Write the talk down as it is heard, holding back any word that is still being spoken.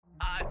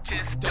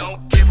Just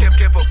don't give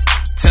up.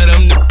 Tell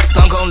them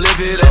niggas I'm gon' live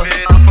it up.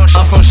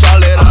 I'm from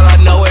Charlotte, all I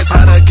know is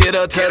how to get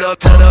up. Tell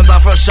them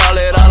I'm from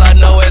Charlotte, all I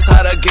know is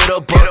how to get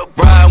up.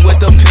 Ride with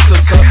the pistol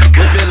tuck,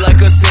 whip it like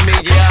a semi,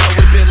 yeah, I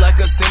whip it like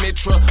a semi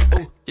truck.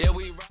 Ooh, yeah,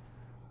 we.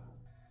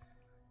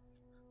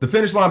 The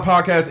Finish Line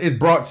Podcast is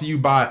brought to you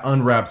by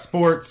Unwrapped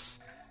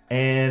Sports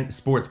and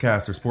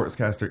Sportscaster.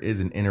 Sportscaster is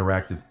an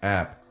interactive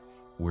app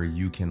where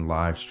you can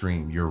live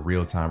stream your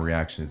real-time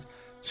reactions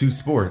to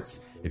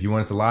sports. If you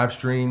wanted to live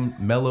stream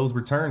Melo's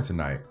return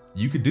tonight,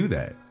 you could do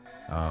that.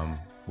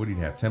 What did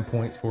he have? 10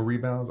 points, 4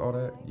 rebounds, all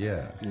that?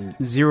 Yeah.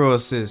 0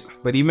 assists,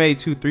 but he made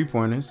 2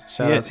 3-pointers.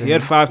 Shout out to him. He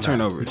had 5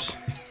 turnovers.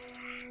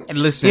 And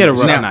listen, He had a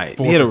rough night.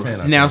 He had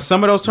a, now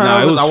some of those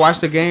turnovers was- I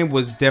watched the game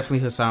was definitely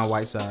Hassan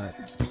Whiteside.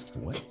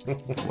 What?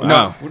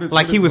 wow. He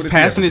was what does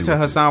passing he it have to do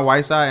with Hassan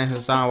Whiteside, and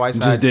Hassan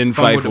Whiteside Just didn't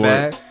fumbled fight the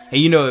for bag.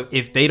 And you know,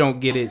 if they don't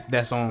get it,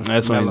 that's on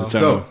That's on Melo. the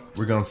So,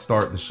 we're going to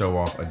start the show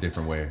off a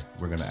different way.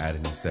 We're going to add a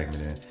new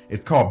segment in.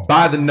 It's called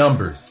By the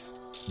Numbers.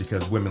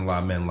 Because women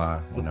lie, men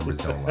lie, and numbers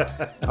don't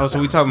lie. Oh, so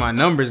we talking about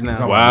numbers now.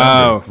 Talking Wow.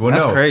 about numbers. Well,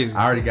 That's no, crazy.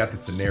 I already got the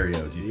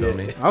scenarios. You feel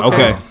me?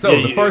 Okay. So,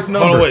 the first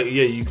number. Hold on, wait.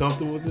 Yeah, you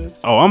comfortable with this?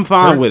 Oh, I'm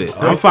fine with it.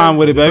 I'm fine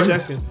with it, baby.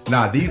 Checking.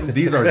 Nah,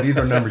 these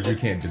are numbers you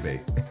can't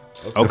debate.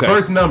 Okay. The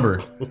first number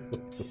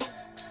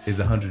is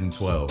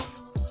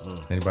 112.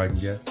 Anybody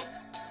can guess?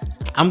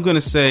 I'm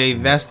gonna say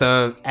that's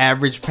the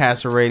average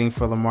passer rating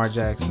for Lamar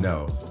Jackson.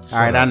 No. All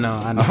right, I know.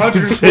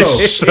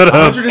 112. Shut up.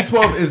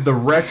 112 is the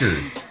record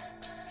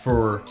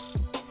for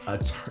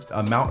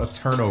amount of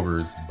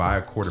turnovers by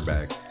a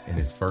quarterback in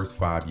his first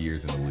 5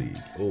 years in the league.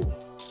 Ooh.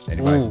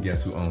 Anybody can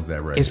guess who owns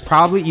that record? It's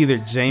probably either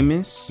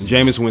Jameis.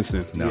 Jameis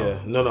Winston. No. Yeah.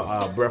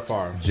 No. Brett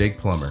Favre. Jake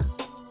Plummer.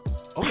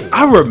 Oh,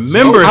 I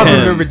remember him. I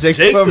remember Jake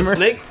Plummer. the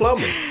Snake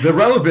Plumber. The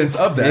relevance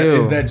of that Ew.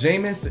 is that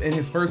Jameis, in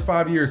his first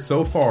 5 years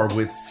so far,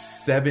 with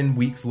 7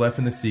 weeks left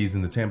in the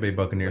season, the Tampa Bay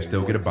Buccaneers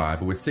still get a bye.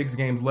 But with 6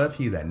 games left,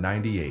 he's at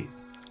 98.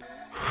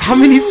 How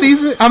many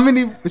seasons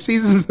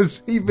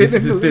has he been This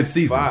is in his the 5th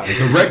season. Five.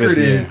 The record Fifth,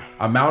 is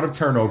amount of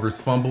turnovers,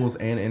 fumbles,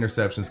 and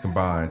interceptions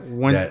combined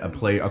One- that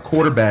a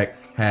quarterback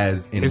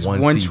has in It's one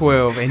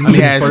 112, season. and I he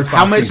mean, his has first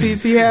how 5 much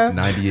seasons. seeds he have?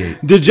 98.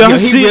 Did y'all Yo, he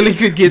see? really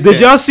could get Did that.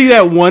 y'all see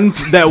that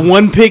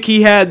one pick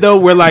he had though,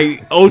 where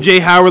like OJ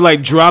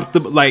Howard dropped the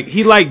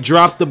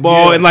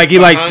ball Yeah, and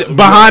he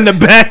behind the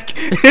back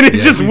and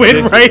it just we went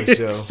did. right.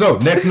 Show. So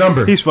next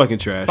number, He's fucking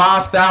trash.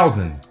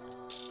 5,000.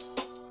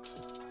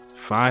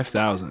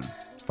 5,000.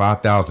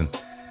 5,000.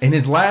 In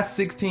his last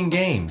 16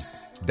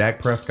 games, Dak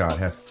Prescott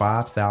has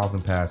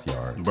 5,000 pass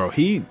yards. Bro,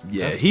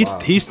 That's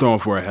wild. he's throwing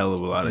for a hell of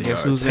a lot of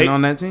Guess yards. who's in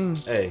on that team?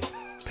 Hey,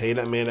 pay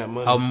that man that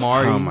money.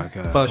 Amari Oh my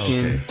God.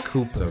 fucking Okay.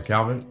 Cooper. So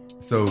Calvin,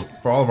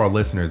 for all of our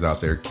listeners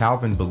out there,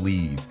 Calvin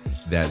believes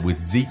that with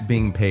Zeke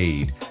being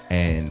paid,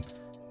 and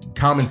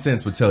common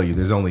sense would tell you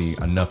there's only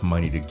enough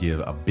money to give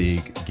a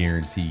big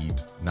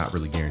guaranteed, not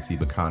really guaranteed,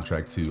 but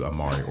contract to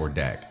Amari or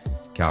Dak.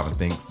 Calvin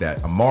thinks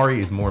that Amari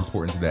is more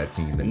important to that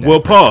team than Dak Well,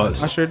 Prescott.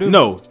 pause. I sure do.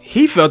 No,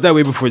 he felt that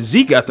way before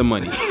Zeke got the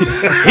money. He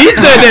said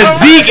that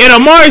Zeke and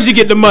Amari should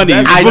get the money.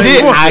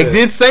 I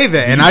did say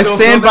that, and you I still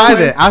stand feel that by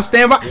way? that. I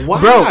stand by,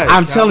 Why, bro. I'm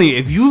Calvin? telling you,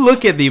 if you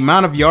look at the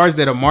amount of yards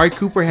that Amari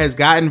Cooper has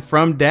gotten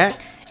from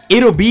Dak,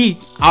 it'll be,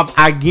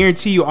 I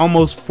guarantee you,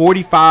 almost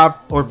 45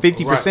 or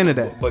 50% of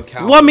that. But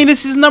Calvin, Well, I mean,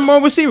 this is number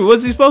one receiver.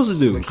 What's he supposed to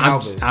do?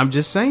 Calvin, I'm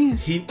just saying.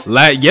 he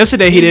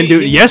Yesterday he didn't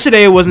do.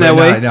 Yesterday it wasn't that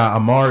way. Now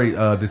Amari,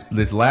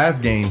 this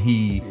last game,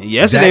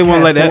 Yesterday Dak won't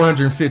had let that-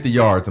 450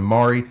 yards.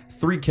 Amari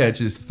 3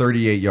 catches,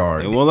 38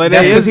 yards. It won't let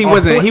That's that. because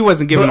Is, he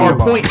wasn't giving But him our the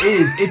ball. point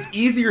is, it's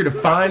easier to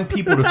find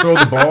people to throw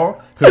the ball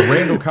because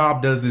Randall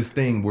Cobb does this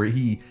thing where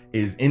he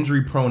is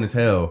injury prone as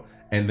hell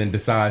and then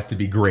decides to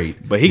be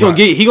great. But he gonna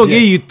give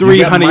you got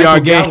 300 Michael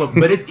yard game. Gallup,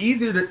 but it's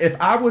easier to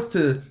if I was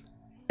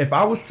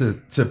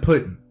to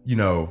put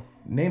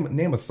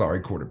name a sorry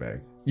quarterback.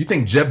 You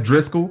think Jeff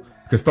Driscoll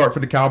could start for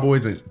the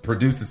Cowboys and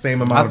produce the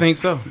same amount? I think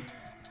so.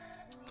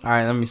 All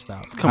right, let me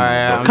stop. Come All on,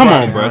 right, bro. I'm Come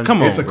sorry. on, bro.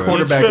 Come on, It's a bro.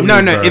 quarterback. tripping. No,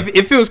 league, no. bro.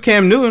 If it was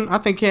Cam Newton, I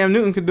think Cam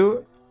Newton could do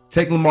it.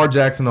 Take Lamar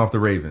Jackson off the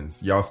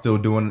Ravens. Y'all still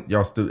and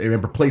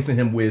replacing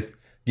him with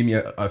give me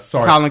a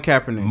sorry Colin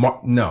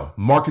Kaepernick.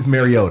 Marcus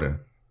Mariota.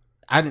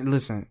 I didn't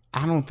listen.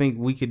 I don't think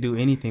we could do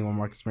anything with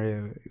Marcus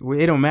Mariota.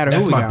 It don't matter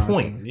That's who we my got on the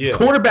point. team. Yeah.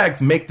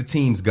 Quarterbacks make the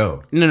teams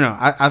go. No.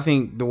 I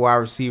think the wide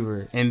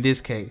receiver in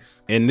this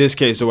case, In this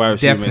case, the wide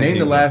receiver. Definitely. Name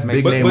the last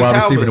big But name wide Calvin,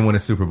 receiver to win a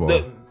Super Bowl.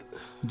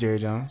 Jerry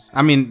Jones.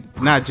 I mean,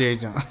 not Jerry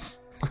Jones.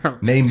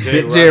 Name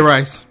Jay big. Jerry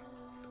Rice.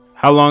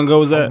 How long ago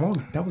was that?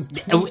 That was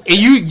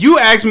You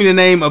asked me to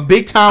name a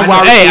big time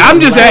wide Hey, receiver. I'm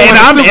just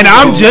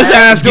I'm just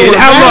asking. Do it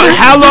matter?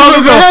 How Do long it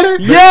ago? matter?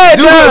 Yeah, it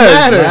Do it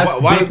does.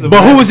 matter? Why does it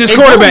But who was his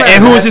quarterback?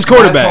 And who was his Last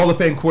quarterback? Hall of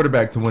Fame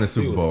quarterback to win a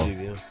Super Bowl.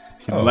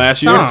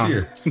 Last year. Last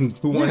year.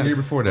 Who won the year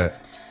before that?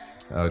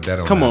 That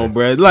don't Come matter. on,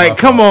 bro.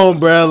 Come on,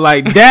 bro.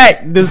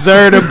 Dak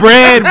deserved the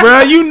bread,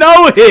 bro. You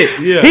know it.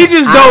 Yeah. He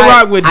just don't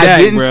rock with Dak,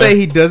 I didn't bro. say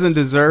he doesn't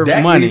deserve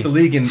Dak money. leads the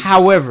league in-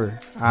 However,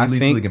 He I leads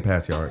the league think in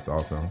pass yards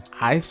also.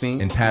 I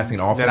think In passing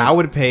offense. that I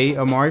would pay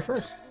Amari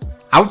first.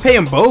 I would pay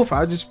him both.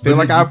 I just feel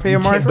like I would pay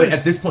him But first.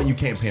 at this point, you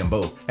can't pay them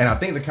both. And I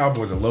think the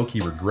Cowboys are low key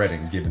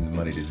regretting giving the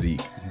money to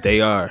Zeke. They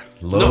are.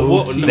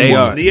 Low-key. They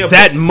are. Yeah,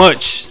 That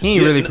much. He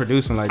ain't really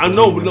producing like I that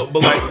know, anyway.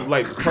 but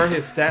like per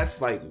his stats,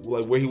 like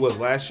where he was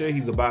last year,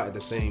 he's about at the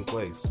same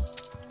place.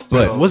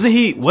 But Wasn't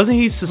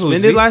he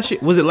suspended Zeke? last year?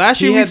 Was it last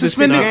year He he had the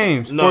suspended? 6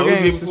 games. No, 4 it was the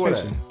games year before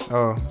suspension.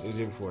 Oh, It was the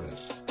year before that.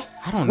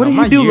 I don't know. What did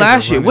My he do years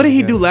last are year? What did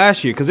he do running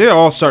last year? Because they're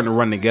all starting to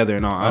run together.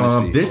 In all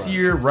honesty, this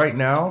year, right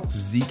now,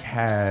 Zeke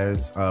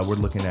has, we're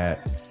looking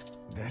at,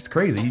 that's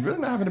crazy. He's really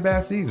not having a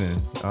bad season.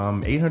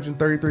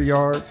 833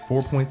 yards,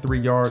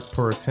 4.3 yards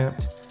per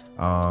attempt,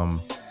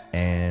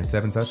 and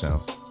 7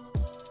 touchdowns.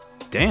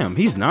 damn,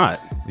 he's not.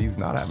 He's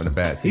not having a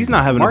bad season. He's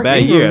not having Mark a bad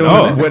Ingram year at doing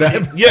all. that.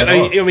 Whatever. Yeah, At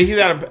all. I mean, he's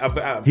had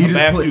a He just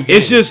bad played- few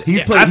It's games. just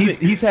He's I played.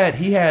 think-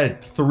 He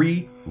had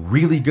 3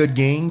 really good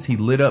games. He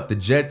lit up the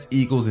Jets,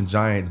 Eagles, and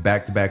Giants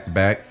back to back to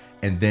back,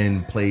 and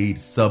then played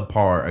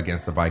subpar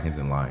against the Vikings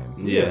and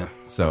Lions. Yeah.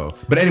 So,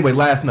 but anyway,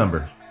 last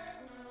number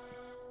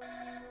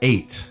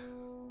 8,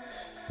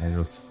 and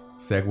it'll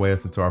segue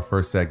us into our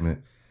first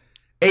segment.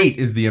 8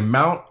 is the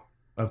amount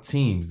of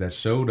teams that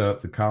showed up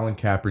to Colin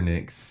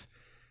Kaepernick's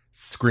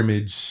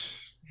scrimmage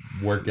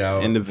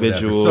workout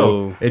Individual.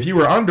 whatever. So if you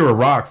were under a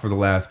rock for the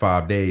last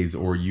 5 days,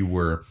 or you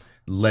were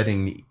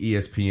letting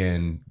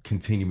ESPN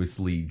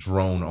continuously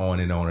drone on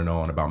and on and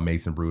on about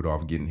Mason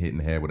Rudolph getting hit in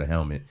the head with a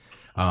helmet,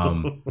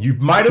 you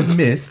might have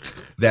missed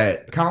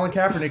that Colin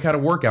Kaepernick had a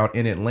workout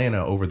in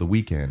Atlanta over the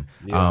weekend.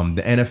 The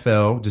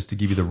NFL, just to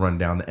give you the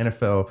rundown, the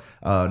NFL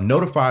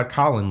notified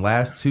Colin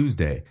last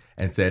Tuesday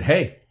and said,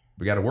 "Hey,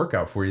 we got a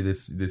workout for you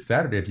this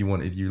Saturday if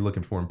you're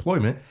looking for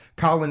employment."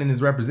 Colin and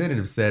his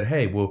representative said,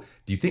 "Hey, well,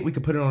 do you think we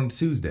could put it on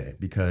Tuesday?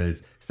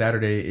 Because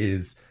Saturday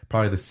is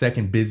probably the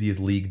second busiest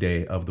league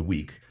day of the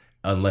week,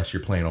 unless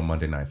you're playing on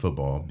Monday Night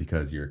Football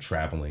because you're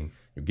traveling,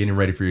 you're getting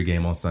ready for your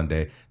game on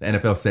Sunday." The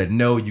NFL said,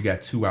 "No, you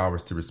got 2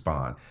 hours to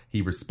respond."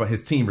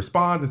 His team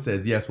responds and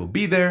says, "Yes, we'll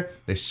be there."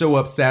 They show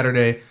up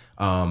Saturday.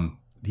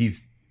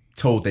 He's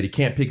told that he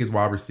can't pick his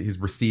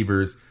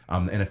receivers. The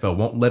NFL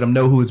won't let him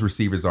know who his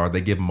receivers are. They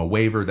give him a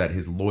waiver that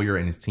his lawyer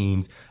and his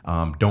teams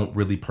don't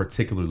really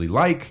particularly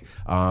like.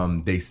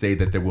 They say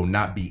that there will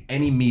not be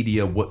any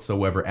media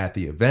whatsoever at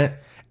the event.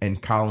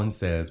 And Colin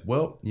says,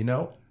 "Well,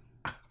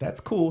 that's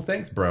cool.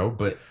 Thanks, bro.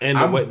 But And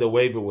the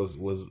waiver was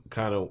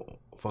kind of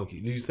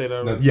funky. Did you say that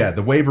already? yeah,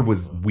 the waiver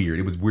was weird.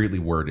 It was weirdly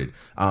worded.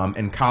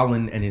 And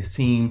Colin and his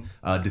team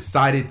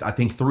decided, I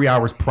think 3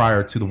 hours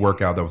prior to the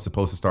workout that was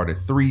supposed to start at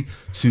 3,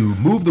 to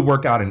move the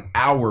workout an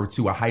hour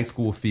to a high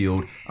school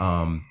field,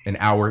 an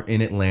hour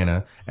in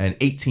Atlanta. And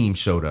 8 teams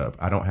showed up.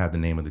 I don't have the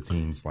name of the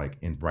teams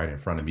right in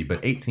front of me,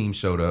 but 8 teams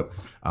showed up.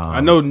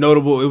 I know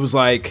notable. It was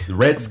like The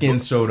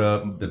Redskins showed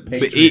up. The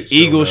Patriots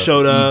Eagles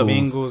showed up.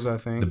 Bengals, I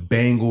think. The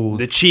Bengals.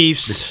 the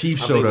Chiefs. The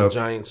Chiefs I showed think the up.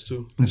 Giants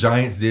too. The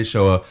Giants did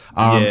show up.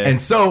 Yeah. And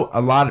so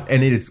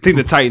and it is I think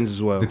the Titans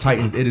as well. the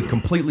Titans, it has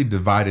completely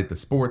divided the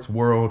sports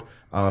world.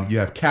 You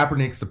have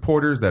Kaepernick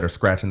supporters that are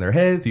scratching their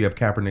heads. You have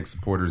Kaepernick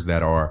supporters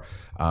that are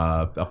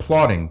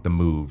applauding the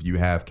move. You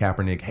have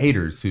Kaepernick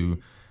haters who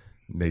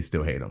they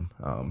still hate him.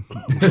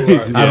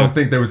 I don't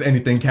think there was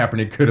anything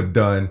Kaepernick could have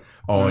done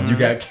on. You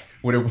got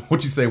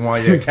what you say,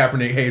 Juan? Yeah,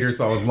 Kaepernick haters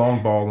saw his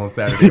long ball on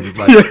Saturday. It was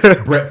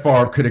like Brett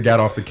Favre could have got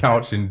off the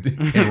couch in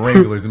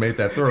Wranglers and made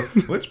that throw,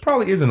 which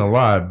probably isn't a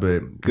lie,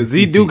 but Because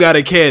he do got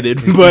a cannon,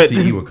 his but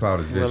CTE would cloud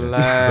his vision.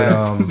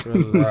 Relax,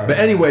 But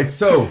anyway,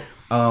 so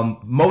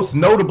most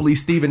notably,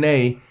 Stephen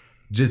A.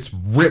 just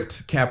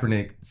ripped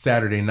Kaepernick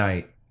Saturday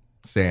night,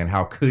 saying,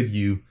 "How could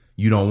you?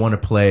 You don't want to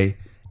play."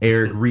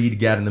 Eric Reed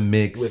got in the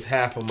mix. With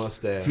half a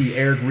mustache.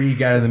 Eric Reed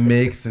got in the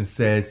mix and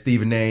said,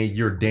 "Stephen A.,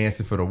 you're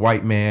dancing for the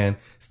white man."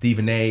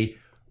 Stephen A.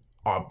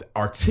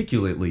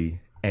 articulately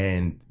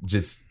and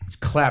just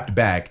clapped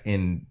back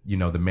in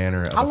the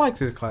manner of I liked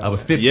his clap. of a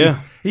 50. Yeah.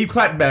 He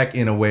clapped back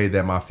in a way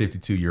that my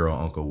 52-year-old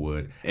uncle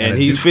would. and a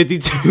he's dude-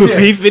 52. Yeah.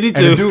 He's 52.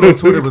 And a dude on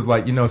Twitter was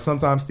like,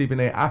 sometimes Stephen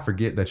A., I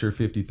forget that you're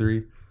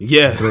 53.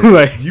 yeah, But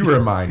like you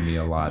remind me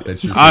a lot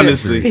that you're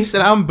Honestly. 53. He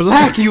said, "I'm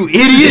black, you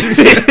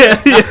idiots."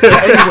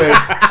 But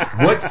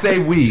anyway, what say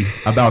we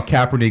about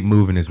Kaepernick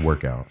moving his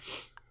workout?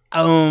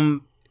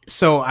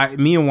 So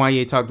me and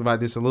Wanye talked about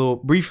this a little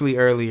briefly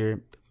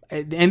earlier,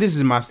 and this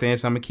is my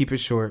stance. I'm gonna keep it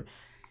short.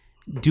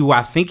 Do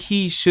I think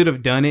he should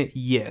have done it?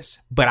 Yes,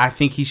 but I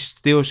think he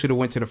still should have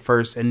went to the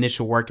first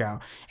initial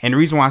workout. And the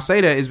reason why I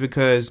say that is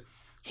because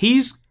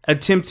he's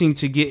attempting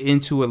to get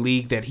into a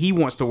league that he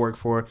wants to work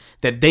for,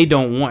 that they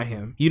don't want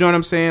him. You know what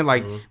I'm saying?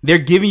 Like, they're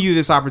giving you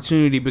this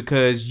opportunity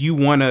because you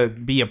want to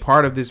be a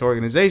part of this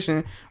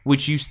organization,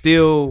 which you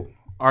still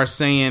are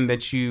saying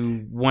that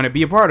you want to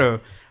be a part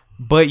of.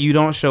 But you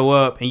don't show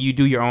up and you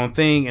do your own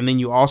thing, and then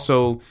you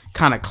also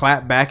kind of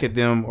clap back at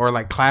them, or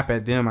like clap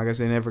at them. I guess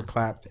they never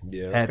clapped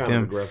Yeah, at it's kind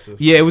them. of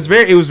aggressive. Yeah, it was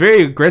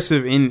very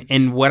aggressive.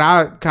 In what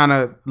I kind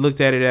of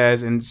looked at it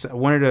as, and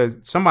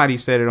somebody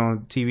said it on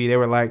TV. They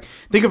were like,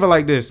 think of it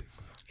like this: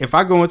 if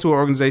I go into an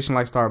organization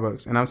like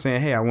Starbucks and I'm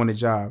saying, "Hey, I want a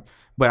job,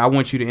 but I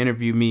want you to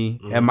interview me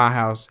at my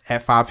house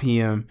at 5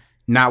 p.m.,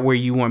 not where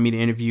you want me to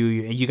interview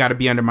you, and you got to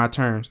be under my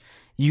terms."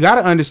 You got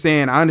to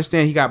understand. I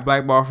understand he got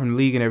blackballed from the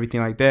league and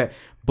everything like that,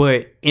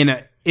 but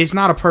it's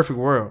not a perfect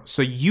world.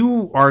 So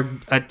you are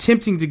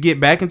attempting to get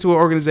back into an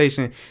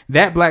organization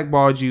that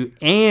blackballed you,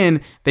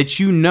 and that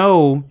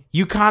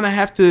you kind of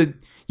have to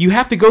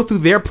go through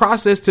their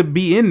process to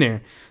be in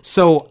there.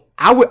 So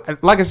I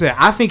would, like I said,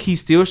 I think he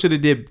still should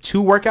have did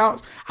 2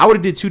 workouts. I would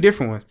have did 2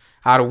 different ones.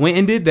 I'd have went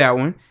and did that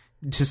one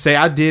to say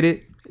I did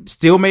it,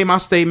 still made my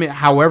statement,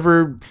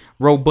 however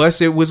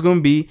robust it was going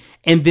to be.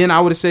 And then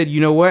I would have said,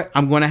 you know what?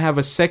 I'm going to have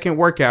a second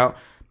workout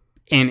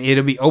and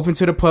it'll be open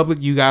to the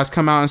public. You guys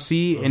come out and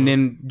see, and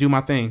then do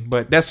my thing.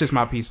 But that's just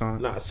my piece on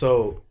it. Nah,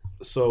 so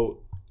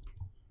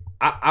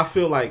I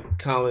feel like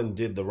Colin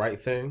did the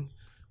right thing,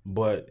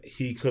 but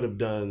he could have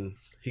done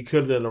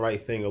the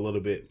right thing a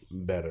little bit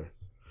better.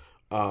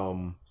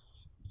 I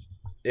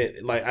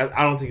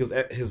don't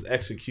think his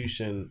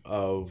execution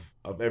of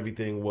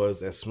everything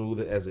was as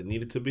smooth as it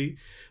needed to be.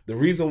 The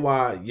reason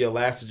why your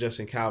last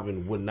suggestion,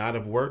 Calvin, would not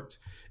have worked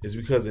is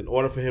because in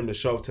order for him to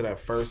show up to that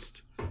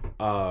first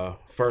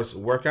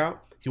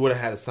workout, he would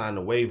have had to sign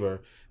a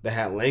waiver that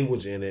had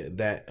language in it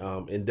that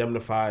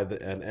indemnified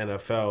an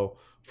NFL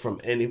from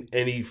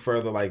any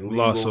further like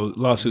legal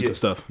lawsuits and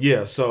stuff.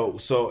 Yeah, so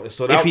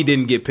that, if he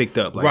didn't get picked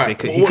up, like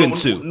right, he couldn't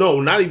sue.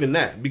 No, not even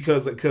that,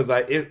 because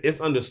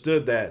it's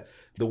understood that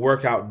the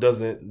workout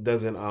doesn't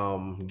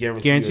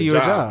guarantee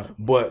your job.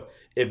 But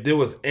if there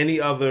was any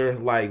other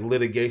like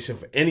litigation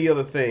for any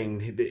other thing,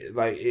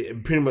 like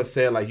it pretty much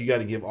said like you got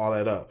to give all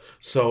that up.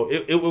 So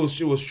it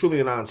was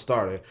truly a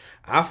non-starter.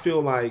 I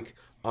feel like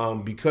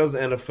because the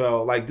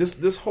NFL, like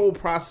this whole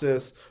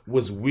process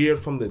was weird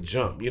from the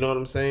jump. You know what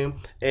I'm saying?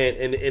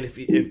 And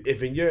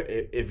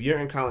if you're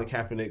in Colin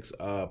Kaepernick's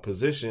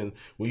position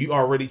where you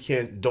already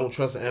don't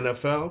trust the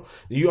NFL,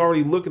 you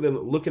already looking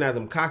at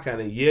them cockeyed,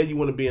 and yeah, you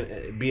want to be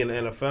in the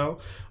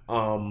NFL,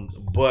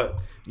 but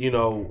you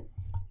know.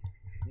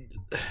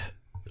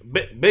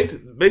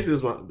 Basically, this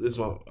is what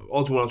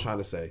ultimately what I'm trying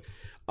to say.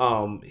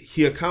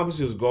 He accomplished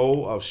his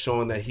goal of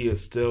showing that he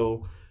is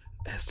still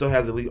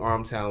has elite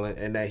arm talent,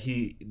 and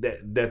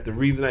that the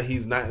reason that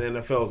he's not in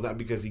the NFL is not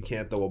because he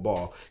can't throw a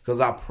ball.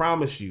 Because I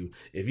promise you,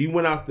 if he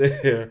went out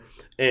there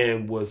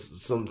and was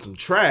some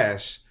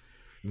trash,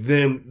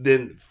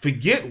 then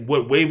forget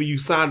what waiver you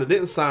signed or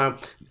didn't sign.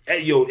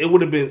 It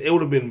would have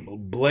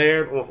been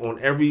blared on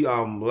every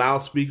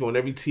loudspeaker, on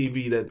every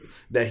TV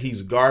that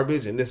he's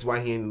garbage, and this is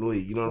why he ain't in the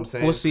league. You know what I'm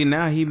saying? Well, see,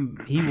 now he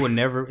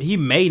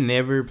may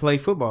never play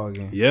football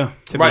again. Yeah,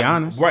 to be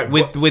honest, right?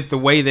 With the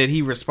way that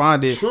he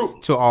responded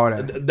to all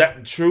that.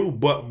 That true,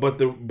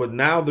 but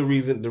now the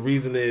reason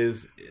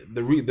is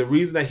the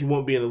reason that he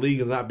won't be in the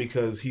league is not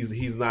because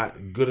he's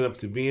not good enough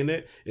to be in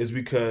it. Is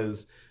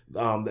because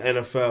the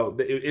NFL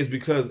is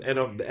because the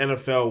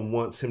NFL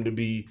wants him to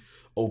be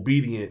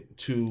obedient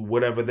to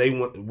whatever they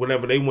want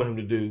him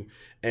to do,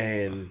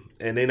 and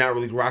they're not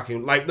really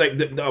rocking like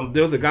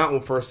there was a guy on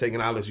First Take,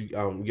 and I'll let you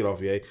get off.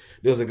 There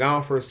was a guy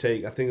on First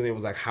Take, I think his name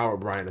was like Howard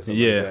Bryant or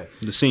something like that.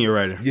 The senior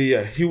writer.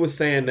 Yeah, he was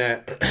saying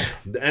that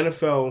the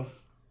NFL,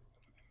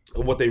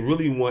 what they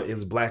really want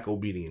is black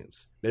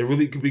obedience. They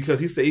really, because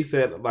he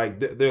said like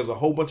there's a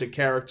whole bunch of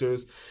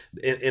characters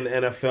in the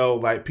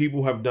NFL. Like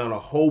people have done a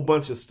whole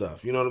bunch of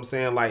stuff. You know what I'm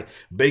saying? Like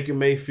Baker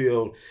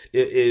Mayfield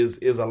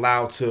is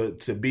allowed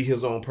to be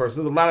his own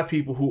person. There's a lot of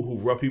people who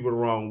rub people the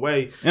wrong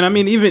way. And I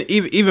mean,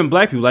 even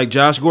black people like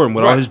Josh Gordon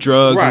with all his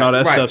drugs and all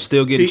that stuff,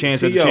 still getting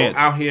chance after chance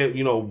out here.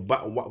 You know,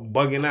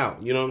 bugging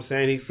out. You know what I'm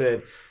saying? He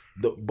said.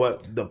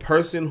 But the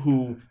person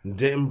who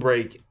didn't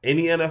break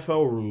any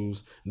NFL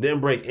rules, didn't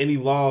break any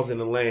laws in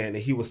the land,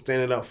 and he was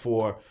standing up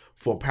for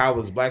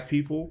powerless black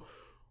people,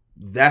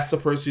 that's the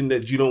person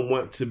that you don't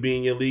want to be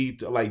in your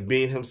league, like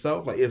being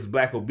himself. Like it's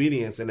black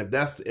obedience, and if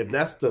that's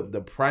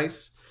the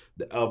price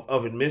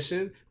of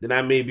admission, then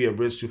that may be a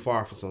bridge too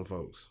far for some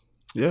folks.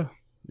 Yeah.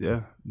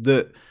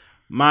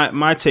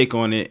 My take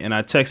on it, and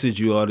I texted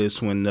you all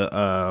this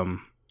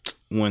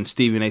when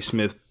Stephen A.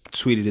 Smith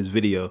tweeted his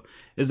video,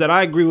 is that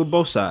I agree with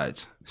both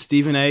sides.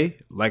 Stephen A.,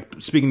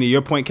 like speaking to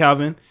your point,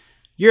 Calvin,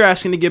 you're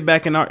asking to get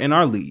back in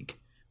our league.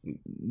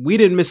 We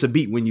didn't miss a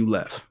beat when you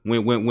left.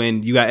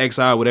 When you got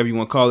exiled, whatever you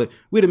want to call it,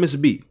 we didn't miss a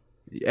beat.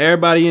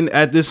 Everybody in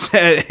this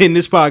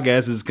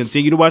podcast is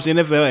continue to watch the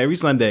NFL every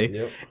Sunday.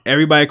 Yep.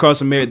 Everybody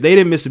across America, they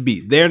didn't miss a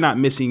beat. They're not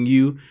missing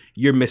you.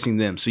 You're missing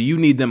them. So you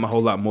need them a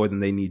whole lot more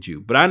than they need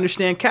you. But I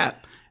understand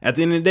Cap. At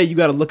the end of the day, you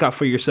got to look out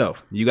for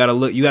yourself. You got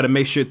to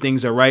make sure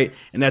things are right,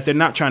 and that they're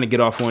not trying to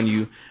get off on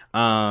you,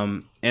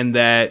 and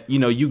that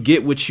you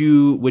get what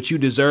you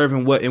deserve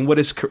and what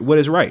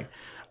is right.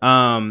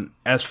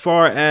 As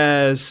far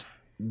as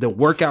the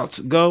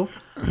workouts go,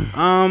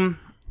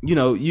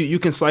 you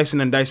can slice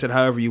and dice it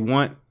however you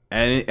want.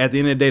 And at the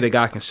end of the day, the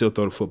guy can still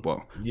throw the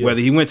football. Yeah.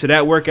 Whether he went to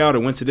that workout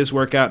or went to this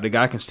workout, the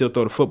guy can still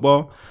throw the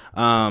football.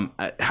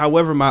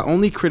 However, my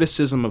only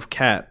criticism of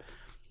Cap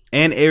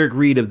and Eric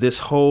Reid of this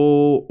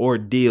whole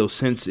ordeal,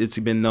 since it's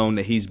been known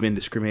that he's been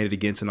discriminated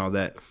against and all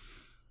that,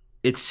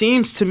 it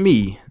seems to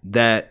me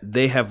that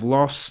they have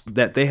lost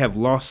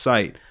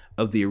sight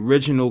of the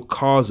original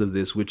cause of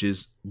this, which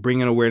is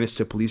bringing awareness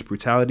to police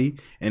brutality,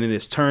 and it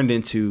has turned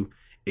into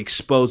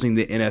exposing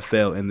the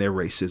NFL and their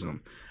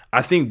racism.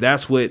 I think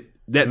that's what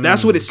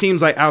that's what it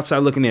seems like outside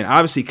looking in.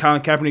 Obviously,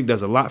 Colin Kaepernick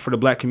does a lot for the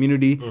black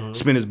community.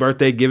 Spend his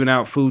birthday giving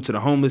out food to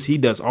the homeless. He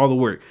does all the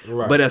work.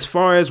 Right. But as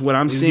far as what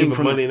He's seeing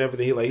from money and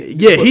everything,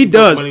 he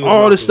does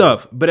all the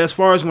stuff. But as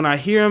far as when I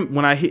hear him,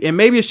 and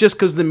maybe it's just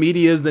because the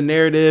media is the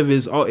narrative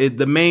is all.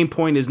 The main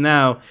point is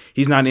now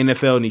he's not in the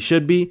NFL and he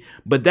should be.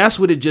 But that's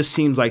what it just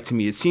seems like to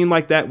me. It seemed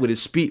like that with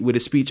his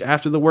speech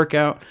after the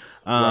workout.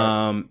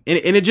 And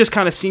it just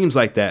kind of seems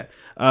like that.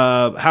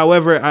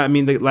 However, I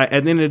mean, at the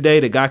end of the day,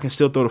 the guy can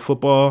still throw the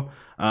football.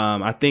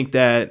 I think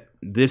that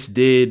this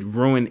did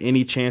ruin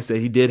any chance that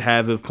he did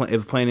have of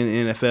playing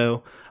in the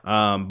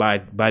NFL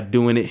by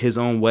doing it his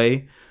own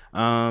way.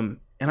 And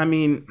I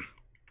mean,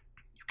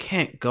 you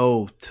can't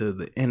go to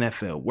the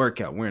NFL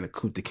workout wearing a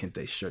Kunta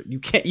Kinte shirt. You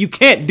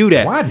can't do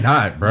that. Why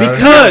not, bro?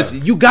 Because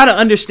you got to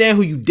understand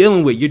who you're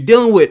dealing with. You're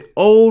dealing with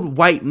old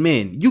white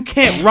men. You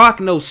can't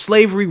rock no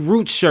slavery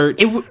roots shirt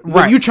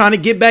when you're trying to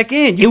get back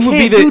in. It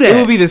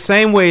would be the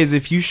same way as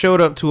if you showed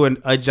up to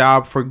a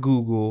job for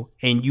Google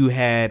and you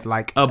had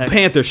like a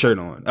Panther shirt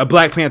on, a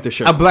Black Panther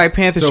shirt,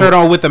 shirt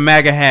on with a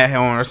MAGA hat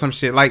on or some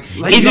shit. Like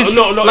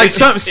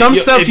some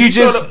stuff you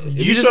just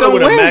don't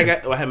with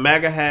wear. a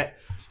MAGA hat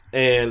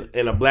and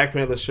a Black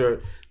Panther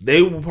shirt,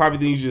 they will probably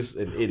think you're just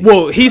an idiot.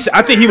 Well,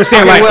 I think he was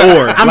saying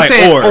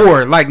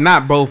like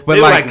not both, but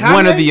like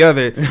one or the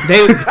other.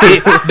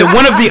 The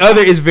one of the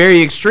other is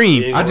very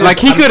extreme. Yeah,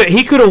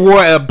 he could have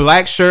wore a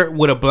black shirt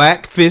with a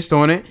black fist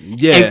on it, and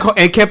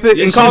kept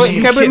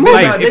it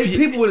moving.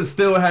 People would have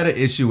still had an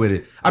issue with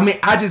it. I mean,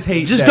 I just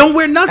hate. Just don't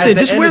wear nothing.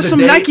 Just wear some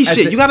Nike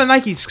shit. You got a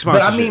Nike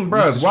sponsorship. But I mean,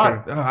 bro,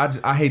 why?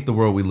 I hate the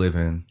world we live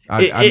in.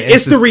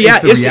 It's the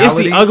reality. It's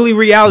the ugly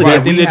reality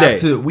at the end of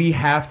the day. We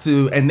have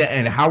to, and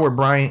Howard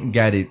Bryant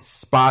got it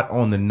spot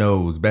on the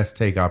nose. Best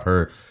take I've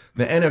heard.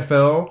 The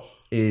NFL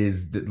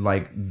is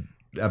like,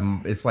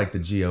 it's like the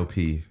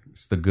GOP.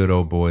 It's the good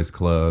old boys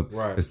club.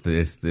 Right. It's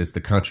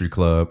the country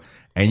club,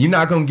 and you're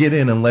not gonna get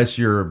in unless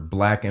you're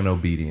black and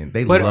obedient.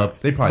 They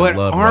probably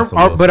love Russell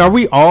Wilson. But are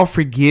we all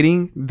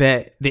forgetting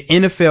that the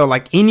NFL,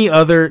 like any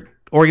other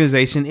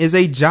organization, is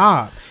a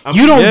job?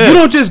 You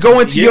don't just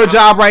go into your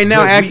job right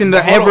now acting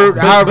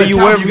however you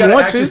want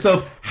to.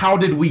 Yourself, how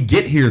did we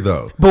get here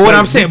though? But what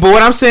I'm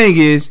saying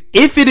is,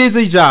 if it is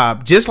a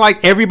job, just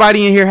like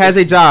everybody in here has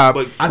a job,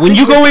 when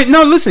you go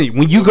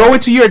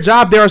into your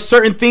job, there are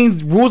certain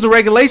things, rules and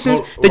regulations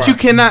that you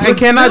cannot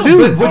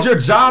do. But would your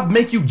job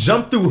make you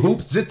jump through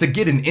hoops just to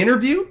get an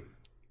interview?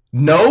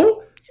 No.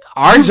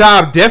 Our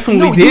job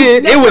definitely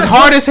did. It was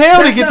hard as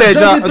hell to get that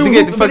job, to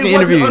get the fucking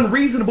interview. It wasn't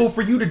unreasonable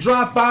for you to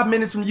drive 5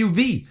 minutes from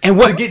UV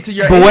to get to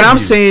your interview. But what I'm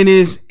saying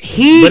is,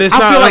 but it's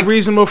not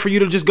unreasonable for you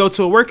to just go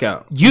to a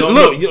workout.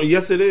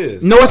 Yes, it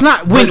is. No, it's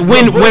not. When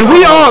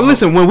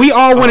we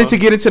all wanted to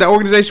get into the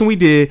organization we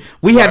did,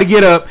 we had to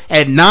get up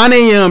at 9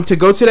 a.m. to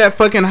go to that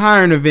fucking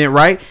hiring event,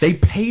 right? They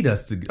paid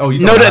us to.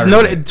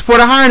 For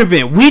the hiring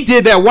event. We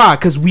did that. Why?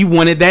 Because we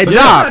wanted that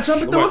job. That's not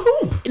jumping through a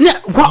hoop.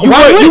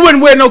 You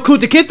wouldn't wear no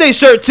Kunta Kinte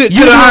shirt to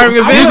the hiring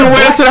event. You didn't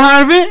wear it to the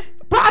hiring event?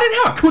 Bro, I didn't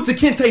have a Kunta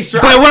Kinte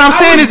shirt. But what I'm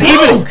saying is, you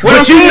would.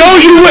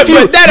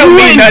 But that don't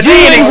mean that you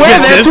ain't wear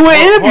that to an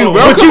interview,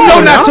 bro. But you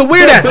know not to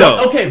wear that though.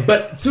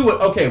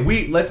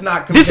 Let's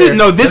not compare.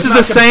 This is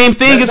the same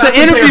thing as an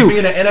interview.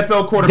 Being an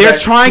NFL quarterback, they're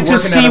trying to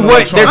see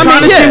what you're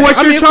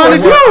trying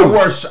to do.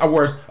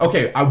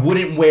 Okay, I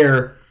wouldn't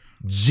wear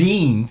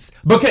jeans,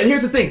 because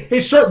here's the thing: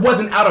 his shirt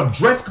wasn't out of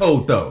dress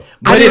code though.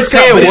 I didn't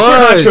say it was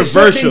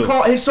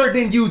controversial. His shirt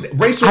didn't use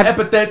racial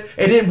epithets.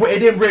 It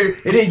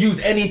didn't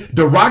use any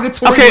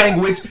derogatory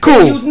language. Cool. It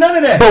didn't use none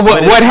of that. But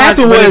what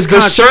happened was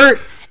the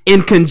shirt,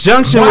 in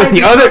conjunction with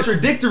the other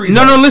contradictory.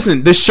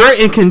 Listen, the shirt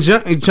in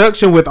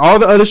conjunction with all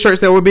the other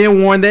shirts that were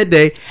being worn that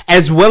day,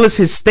 as well as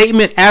his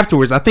statement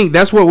afterwards. I think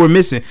that's what we're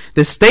missing.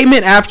 The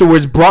statement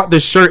afterwards brought the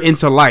shirt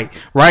into light,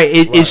 right?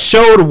 It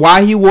showed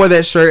why he wore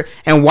that shirt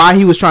and why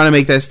he was trying to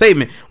make that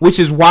statement, which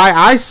is why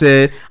I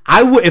said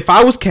if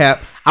I was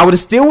Cap, I would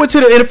have still went to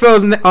the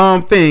NFL's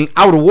thing.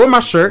 I would have worn my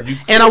shirt,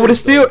 and I would have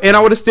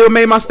still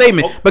made my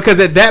statement, because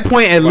at that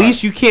point, at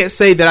least you can't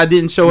say that I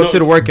didn't show up to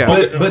the workout.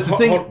 But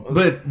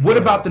what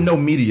about the no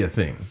media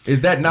thing?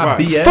 Is that not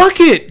BS? Fuck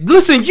it.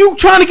 Listen, you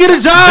trying to get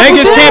a job?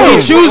 Vegas can't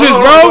be choosers,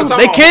 bro.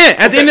 They can't.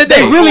 At the end of the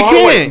day, they really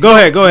can't. Go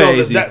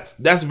ahead.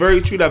 That's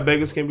very true that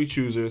beggars can be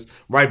choosers,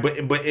 right? But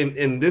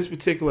in this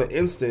particular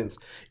instance,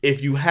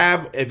 if you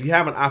have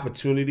an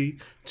opportunity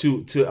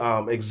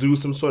to exude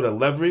some sort of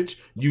leverage,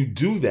 you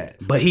do that.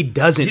 But he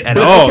doesn't at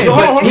all.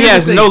 He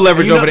has no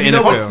leverage over the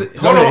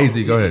NFL. Go ahead,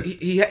 AZ. Go ahead.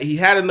 He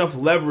had enough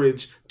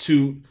leverage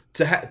to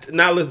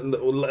not listen,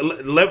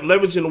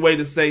 leverage in a way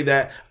to say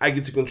that I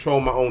get to control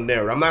my own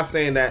narrative. I'm not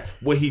saying that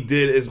what he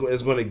did is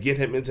going to get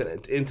him into the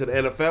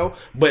NFL,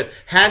 but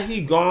had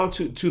he gone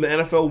to the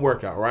NFL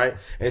workout, right,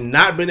 and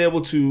not been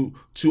able to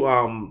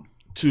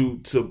to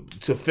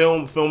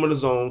film in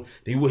his own.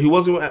 He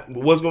wasn't going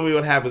to be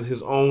able to have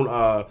his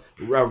own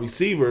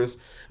receivers.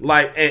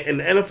 Like,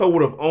 and the NFL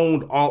would have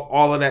owned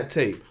all of that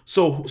tape.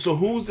 So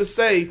who's to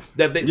say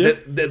that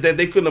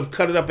they couldn't have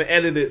cut it up and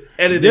edited?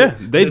 Yeah,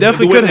 they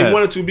definitely could have. They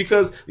wanted to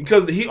because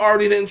he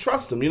already didn't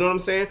trust him. You know what I'm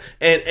saying?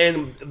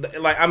 And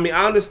like, I mean,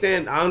 I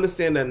understand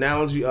the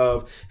analogy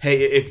of,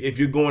 hey, if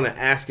you're going to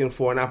asking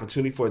for an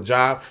opportunity for a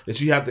job,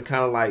 that you have to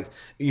kind of like,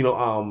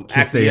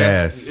 kiss their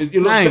ass.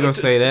 You know, I ain't gonna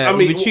say that. I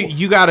mean, but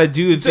you got to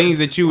do the things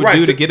that you would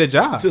do to get a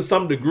job to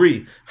some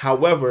degree.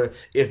 However,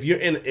 if you're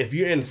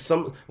in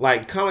some,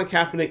 like, Colin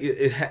Kaepernick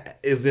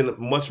is in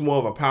much more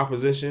of a power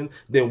position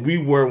than we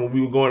were when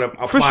we were going to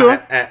apply for sure.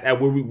 at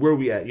where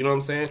we at. You know what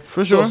I'm saying?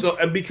 For sure. So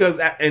and because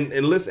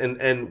and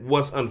listen, and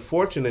what's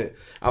unfortunate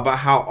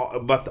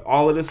about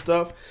all of this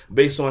stuff,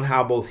 based on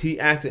how both he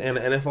acted and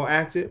the NFL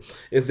acted,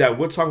 is that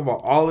we're talking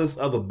about all this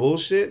other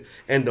bullshit,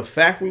 and the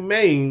fact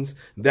remains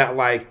that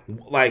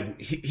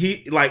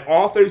he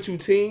all 32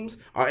 teams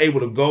are able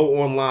to go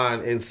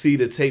online and see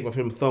the tape of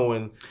him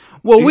throwing.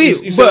 Well,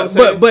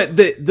 but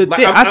the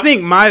like,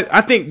 thing,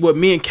 I think what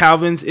me and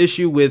Calvin's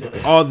issue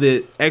with all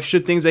the extra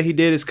things that he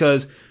did is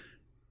because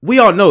we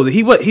all know that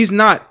he's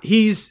not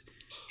in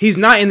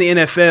the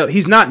NFL.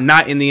 He's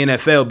not in the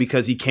NFL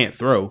because he can't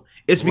throw.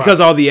 It's because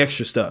all the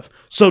extra stuff.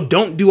 So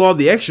don't do all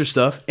the extra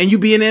stuff, and you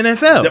be in the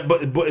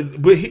NFL.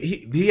 But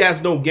he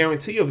has no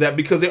guarantee of that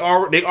because they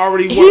already.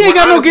 He ain't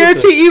got no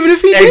guarantee, even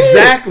if he did.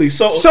 Exactly.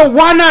 So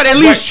why not at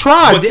least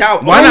try?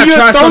 Why not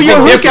try throw your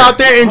hook different out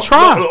there and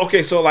try?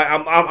 Okay, so like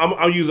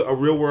I'll use a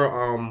real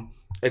world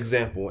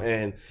example,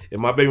 and if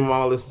my baby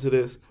mama listens to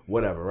this,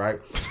 whatever, right?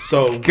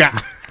 So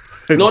God.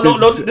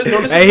 No.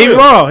 This hey, is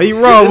real. He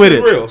raw with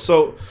it. Real.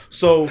 So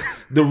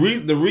the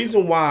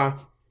reason why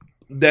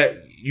that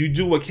you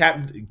do what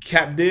Cap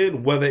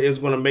did, whether it's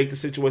going to make the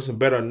situation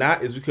better or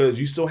not, is because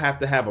you still have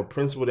to have a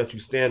principle that you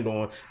stand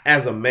on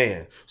as a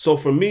man. So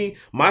for me,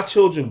 my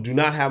children do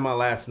not have my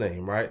last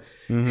name, right?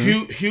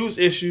 Mm-hmm. Huge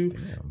issue.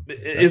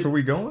 That's where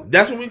we going?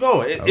 That's where we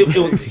going. It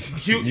was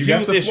huge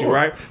issue,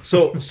 right?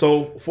 So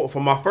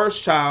for my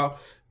first child,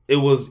 it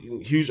was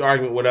huge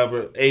argument,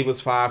 whatever. Ava's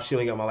 5, she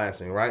only got my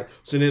last name, right?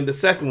 So then the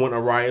second one,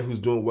 Araya, who's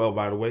doing well,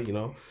 by the way,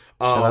 Shout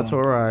out to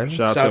Araya.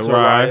 Shout out to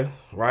Araya,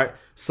 right?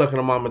 Sucking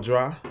her mama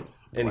dry.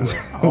 Anyway.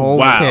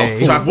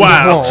 Okay.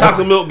 Wow.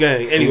 Chocolate milk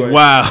gang. Anyway.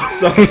 Wow.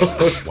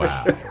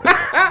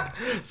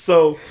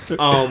 So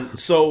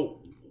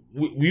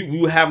we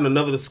were having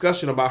another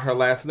discussion about her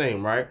last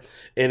name, right?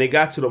 And it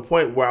got to the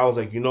point where I was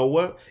like, you know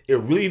what? It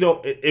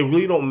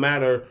really don't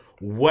matter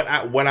what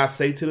I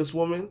say to this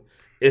woman.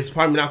 It's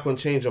probably not going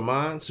to change her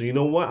mind. So you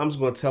know what? I'm just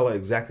going to tell her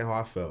exactly how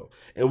I felt.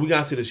 And we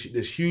got to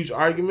this huge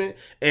argument.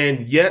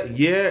 And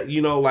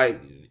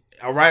like,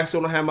 Araya still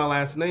don't have my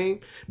last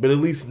name, but at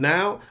least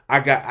now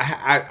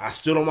I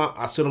stood on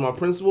my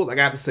principles. I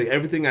got to say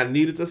everything I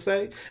needed to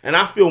say, and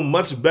I feel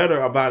much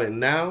better about it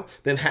now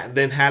than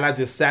had I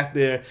just sat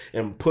there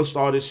and pushed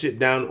all this shit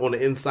down on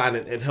the inside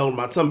and held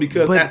my tongue.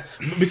 Because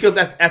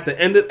at the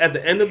end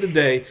of the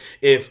day,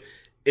 if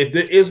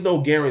there is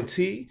no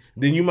guarantee,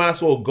 then you might as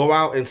well go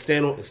out and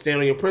stand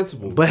on your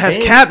principle. But has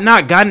Cap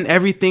not gotten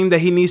everything that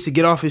he needs to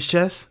get off his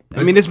chest?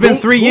 I mean, it's been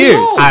 3 years.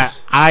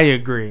 I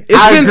agree.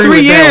 It's been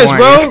 3 years,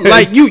 bro.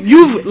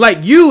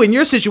 Like you in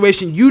your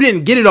situation, you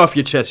didn't get it off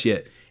your chest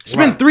yet. It's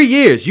been 3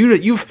 years.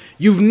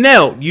 You've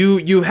knelt.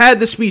 You had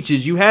the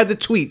speeches. You had the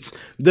tweets,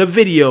 the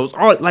videos.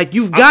 All like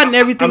you've gotten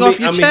everything off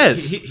your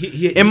chest.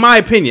 In my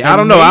opinion, I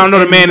don't know. I don't know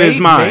the man in his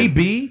mind.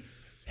 Maybe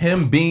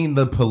him being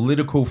the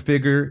political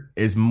figure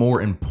is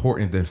more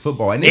important than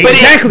football. And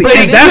exactly.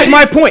 That's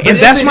my point. And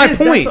that's my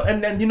point.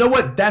 And then you know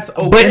what? That's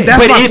okay. But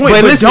that's my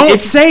point. But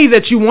don't say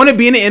that you want to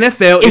be in the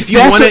NFL if you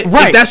want it.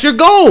 If that's your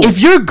goal.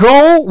 If your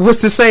goal was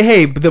to say,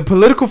 "Hey, the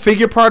political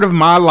figure part of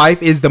my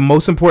life is the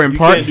most important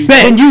part,"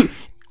 then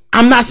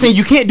I'm not saying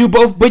you can't do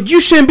both, but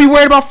you shouldn't be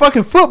worried about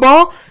fucking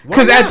football.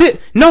 Because but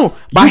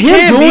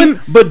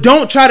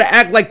don't try to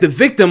act like the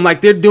victim,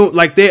 like they're doing,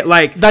 like they're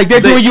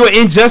doing you an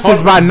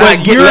injustice by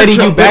not letting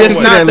you back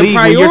into their league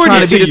when you're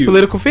trying to be this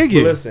political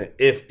figure. But listen,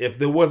 if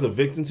there was a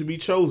victim to be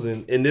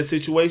chosen in this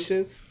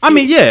situation,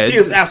 he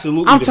is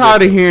absolutely. I'm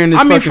tired of hearing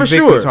this fucking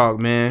victim talk,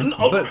 man.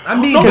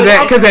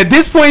 Because at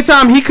this point in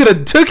time, he could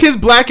have took his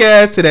black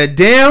ass to that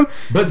damn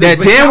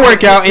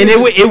workout, and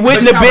it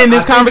wouldn't have been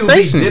this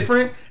conversation. It would be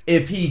different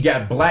if he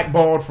got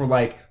blackballed for,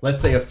 like, let's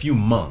say a few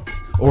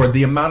months or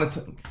the amount of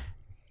time.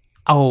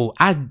 Oh,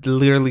 I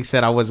literally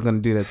said I wasn't going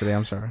to do that today.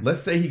 I'm sorry.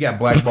 Let's say he got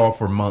blackballed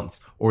for months,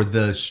 or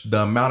the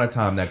amount of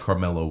time that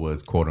Carmelo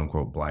was quote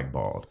unquote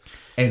blackballed,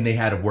 and they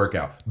had a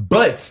workout.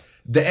 But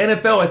the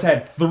NFL has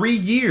had 3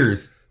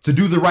 years to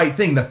do the right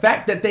thing. The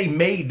fact that they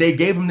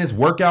gave him this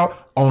workout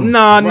on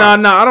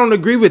I don't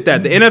agree with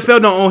that. The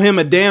NFL don't owe him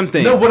a damn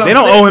thing. They don't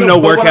owe him no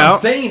workout. What I'm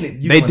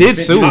saying, they did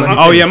sue him.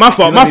 Oh yeah, my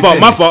fault.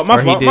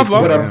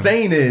 What I'm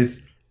saying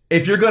is,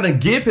 if you're gonna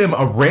give him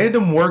a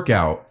random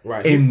workout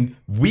in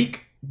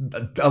week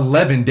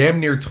 11, damn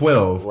near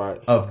 12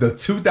 Right. of the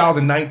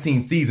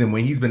 2019 season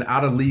when he's been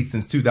out of the league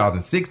since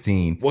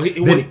 2016. Well,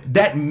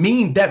 that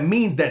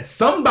means that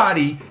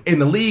somebody in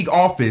the league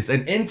office,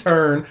 an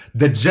intern,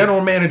 the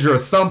general manager or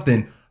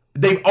something,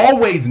 they've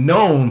always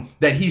known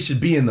that he should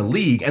be in the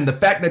league. And the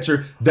fact that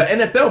the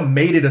NFL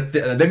made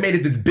it they made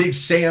it this big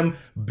sham,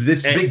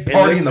 big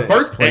party in the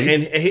first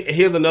place. And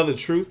here's another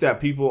truth that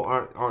people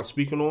aren't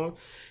speaking on.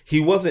 He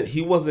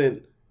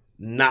wasn't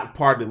not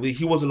part of the league.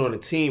 He wasn't on the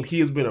team. He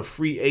has been a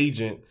free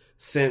agent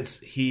since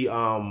he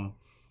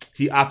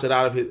opted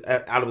out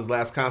of his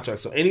last contract.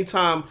 So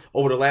anytime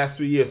over the last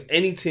 3 years,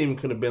 any team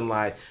could have been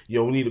like,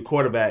 "Yo, we need a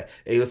quarterback.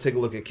 Hey, let's take a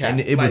look at Cap." And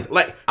it was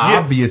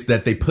obvious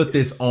that they put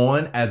this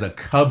on as a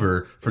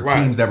cover for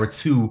teams that were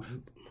too.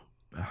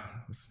 I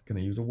was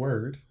gonna use a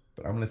word,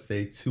 but I'm gonna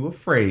say too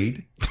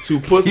afraid. Too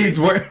pussy.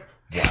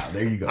 Wow,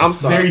 there you go. I'm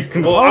sorry. There you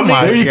go. Well, oh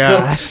my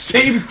gosh.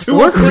 Teams too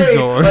afraid.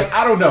 Like,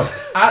 I don't know.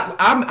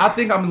 I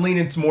think I'm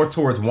leaning more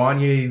towards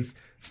Wanye's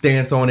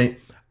stance on it.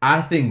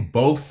 I think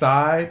both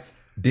sides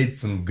did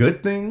some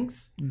good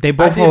things. They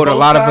both hold a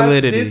lot of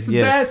validity. Did some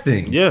bad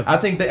things. Yeah. I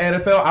think the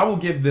NFL, I will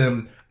give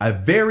them a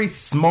very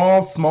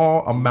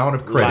small amount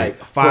of credit,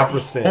 like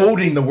 5%, for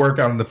holding the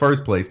workout in the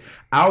first place.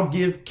 I'll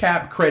give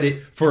Cap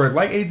credit for,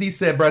 like AZ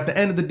said, bro, at the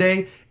end of the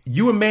day,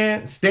 you a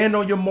man, stand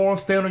on your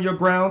morals, stand on your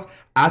grounds.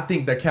 I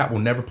think that Cap will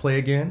never play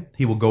again.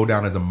 He will go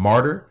down as a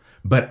martyr.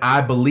 But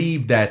I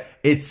believe that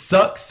it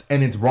sucks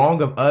and it's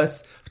wrong of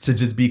us to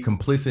just be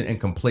complicit and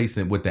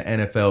complacent with the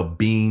NFL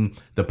being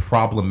the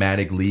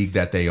problematic league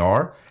that they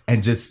are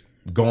and just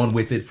going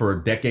with it for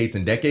decades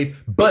and decades.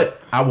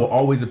 But I will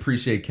always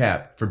appreciate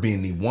Cap for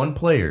being the one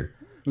player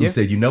who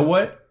said, you know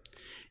what?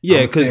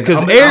 Yeah, because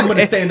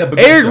Eric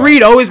Eric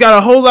Reed always got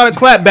a whole lot of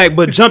clapback,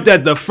 but jumped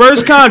at the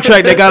first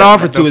contract that got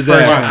offered to his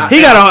ass.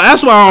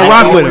 That's why I don't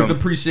rock with him. I always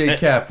appreciate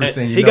Cap for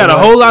saying, he got a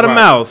whole lot of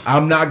mouth.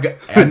 I'm not.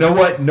 You know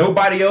what?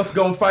 Nobody else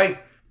gonna fight.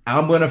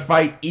 I'm gonna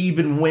fight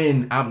even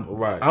when I'm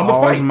gonna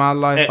All fight. my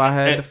life I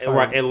had to fight.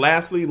 Right. And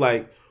lastly,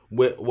 like,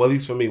 well, at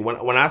least for me, when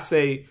I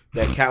say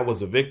that Cap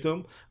was a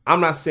victim, I'm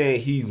not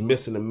saying he's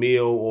missing a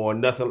meal or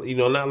nothing. You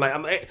know, not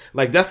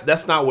like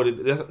that's not what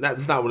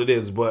that's not what it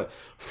is. But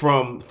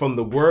from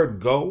the word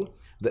go,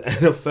 the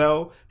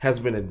NFL has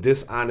been a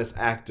dishonest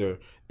actor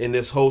in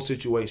this whole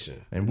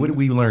situation. And what did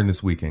we learn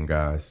this weekend,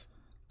 guys?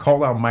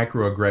 Call out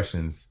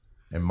microaggressions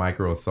and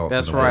micro assaults.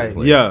 That's in the right.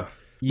 workplace.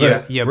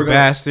 Yeah, you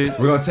bastards.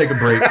 We're gonna take a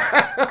break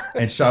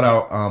and shout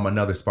out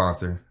another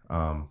sponsor.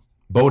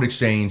 Bold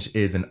Exchange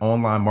is an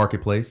online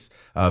marketplace.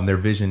 Their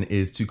vision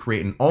is to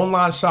create an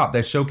online shop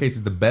that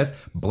showcases the best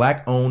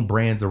Black-owned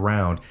brands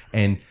around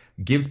and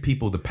gives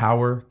people the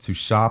power to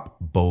shop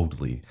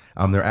boldly.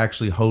 They're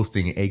actually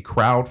hosting a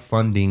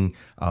crowdfunding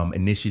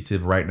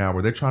initiative right now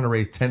where they're trying to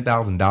raise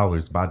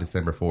 $10,000 by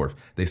December 4th.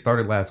 They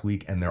started last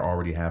week and they're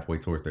already halfway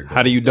towards their goal.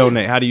 How do you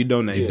donate?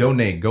 You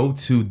donate. Go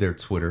to their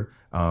Twitter.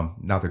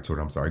 Not their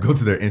Twitter, I'm sorry. Go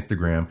to their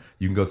Instagram.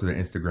 You can go to their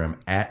Instagram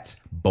at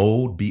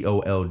bold,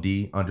 BOLD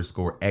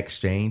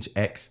 _exchange,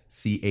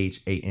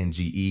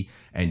 XCHANGE,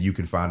 and you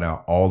can find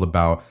out all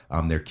about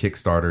their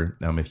Kickstarter.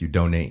 If you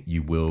donate,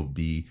 you will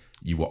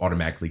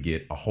automatically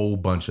get a whole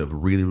bunch of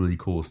really, really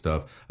cool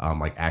stuff,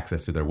 like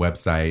access to their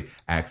website,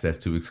 access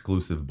to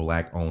exclusive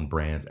Black-owned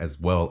brands, as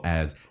well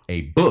as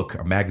a book,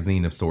 a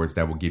magazine of sorts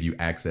that will give you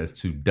access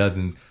to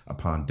dozens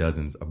upon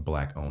dozens of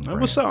Black-owned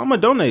brands. What's up? I'm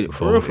gonna donate it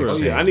for real.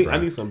 Yeah, I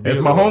need some beard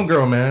It's my oil.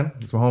 homegirl, man.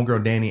 It's my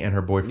homegirl, Danny, and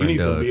her boyfriend, You need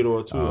Doug. some beard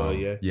oil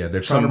too, Yeah,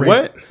 they're trying to raise...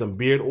 What? some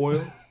beard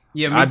oil.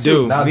 Yeah, me I too.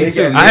 do. Nah, Me they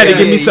too. got- I had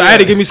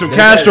to give me some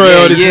castor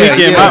oil this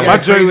weekend. My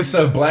crazy drink.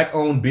 stuff,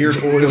 Black-owned beard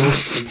oil,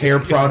 hair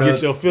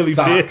products, your Philly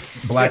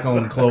socks,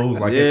 Black-owned clothes.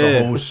 Like,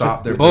 it's a whole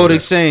shop. They're Bold building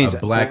Exchange.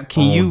 of Black-owned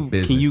Can you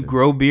businesses.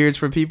 grow beards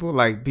for people,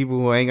 like people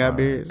who ain't got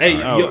beards? Hey,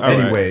 yo,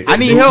 Anyway, I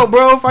need help,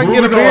 bro. If I get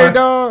a moving beard, on.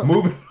 dog,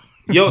 Moving.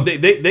 yo,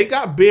 they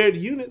got beard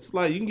units.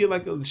 Like, you can get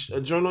like a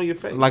joint on your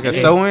face, like a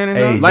sew-in and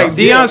Hey, stuff? Like y'all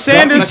see- Deion y'all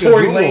Sanders? see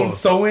Tory Lane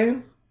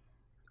sew-in?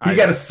 He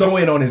got a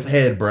sew-in on his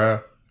head, bro.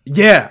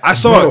 Yeah, I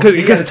saw it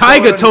because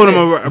Tiger told him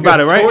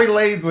about it, right? Tory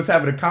Lanez was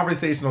having a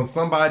conversation on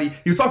somebody.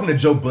 He was talking to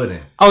Joe Budden.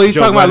 Oh, he's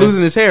Joe talking about Budden.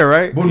 losing his hair,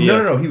 right? Well,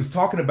 Yeah. no. He was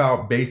talking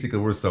about basically,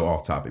 we're so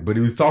off topic, but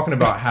he was talking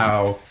about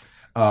how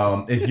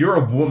if you're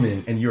a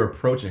woman and you're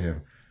approaching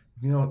him,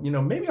 you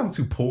know, maybe I'm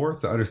too poor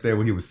to understand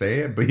what he was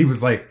saying, but he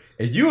was like,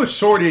 if you a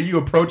shorty and you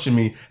approaching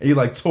me and you're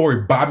like,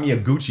 Tory, buy me a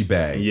Gucci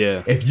bag.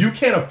 Yeah. If you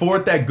can't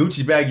afford that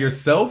Gucci bag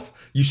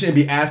yourself, you shouldn't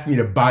be asking me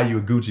to buy you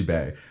a Gucci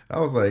bag. I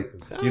was like,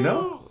 you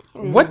know.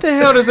 What the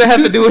hell does that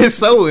have to do with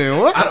sewing?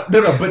 What?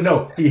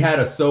 No. He had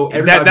a sew.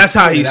 That's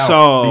how he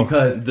saw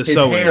because the his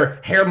sewing.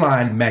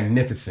 hairline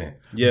magnificent.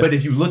 Yeah. But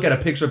if you look at a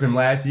picture of him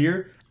last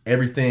year,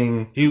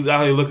 everything. He was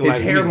out here looking His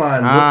like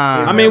hairline.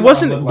 I mean,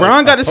 wasn't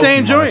Bron got the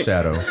same joint?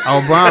 Shadow.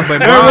 Oh, Bron, but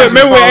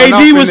remember when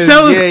AD was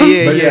telling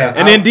him? Yeah.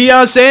 And then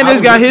Deion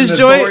Sanders got his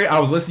joint. I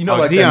was listening. You know,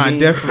 like Deion that meme,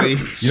 definitely.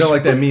 You know,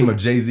 like that meme of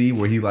Jay-Z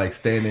where he like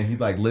standing, he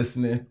like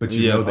listening, but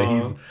you know that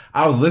he's.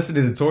 I was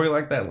listening to Tory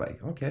like that,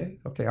 like okay,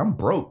 I'm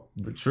broke,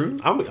 but true.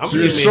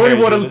 If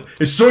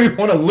Shorty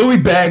want a Louis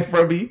bag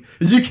from me,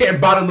 you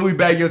can't buy the Louis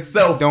bag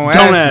yourself. Don't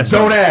ask.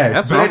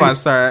 That's what I'm about to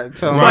start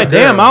telling. It's like,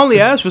 damn, I only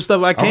ask for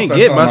stuff I can't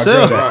get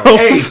myself.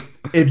 Hey,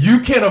 if you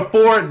can't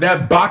afford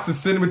that box of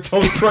Cinnamon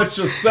Toast Crunch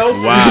yourself,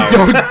 wow.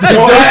 don't you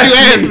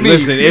ask me.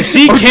 Listen, if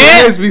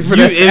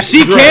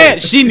she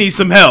can't, she needs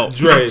some help.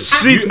 Dre,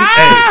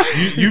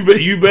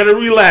 you better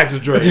relax,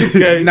 Dre.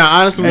 Okay. Nah,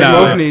 honestly, we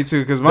both need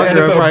to because my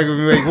girl probably gonna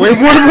be making way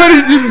more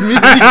money than me.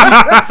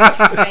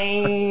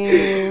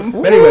 Same.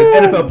 But anyway,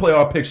 NFL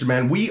playoff picture,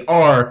 man. We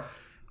are.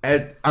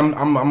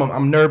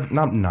 I'm nervous.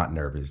 Not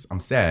nervous. I'm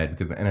sad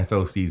because the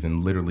NFL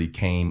season literally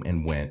came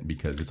and went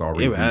because it's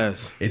already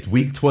it's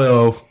week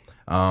 12.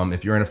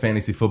 If you're in a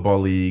fantasy football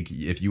league,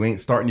 if you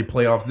ain't starting your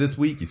playoffs this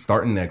week, you're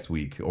starting next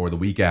week or the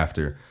week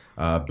after.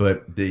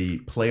 But the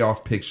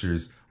playoff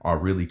pictures are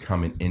really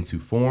coming into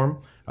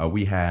form.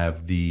 We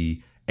have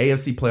the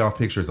AFC playoff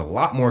picture is a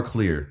lot more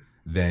clear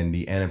than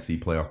the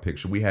NFC playoff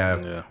picture. We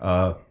have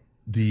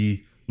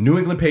the New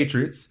England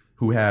Patriots,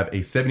 who have a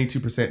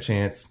 72%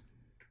 chance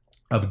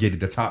of getting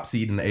the top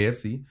seed in the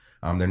AFC.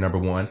 They're number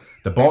one.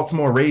 The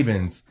Baltimore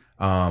Ravens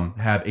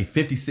have a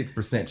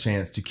 56%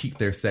 chance to keep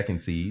their second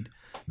seed.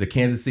 The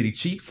Kansas City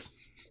Chiefs,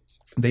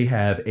 they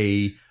have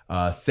a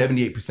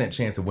 78%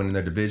 chance of winning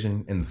their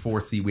division. In the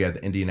 4th seed, we have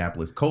the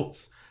Indianapolis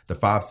Colts. The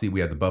 5th seed, we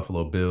have the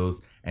Buffalo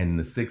Bills. And in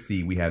the 6th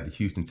seed, we have the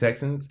Houston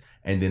Texans.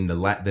 And then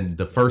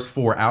the first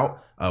 4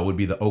 out would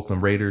be the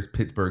Oakland Raiders,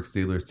 Pittsburgh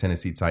Steelers,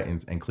 Tennessee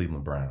Titans, and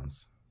Cleveland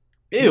Browns.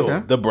 Ew,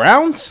 okay. The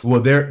Browns?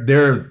 Well, they're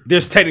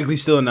technically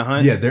still in the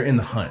hunt. Yeah, they're in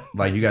the hunt.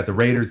 Like you got the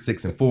Raiders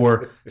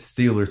 6-4,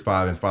 Steelers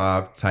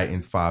 5-5,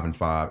 Titans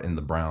 5-5, and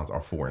the Browns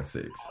are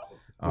 4-6.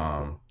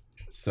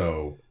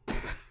 So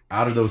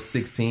out of those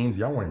 6 teams,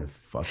 y'all weren't even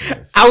fucking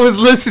this. I was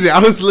listening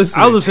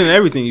to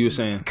everything you were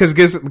saying.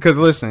 Because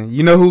listen,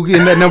 you know who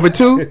getting that number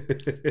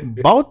 2?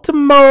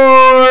 Baltimore.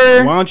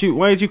 Why aren't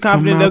you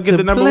confident they'll get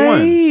the number 1?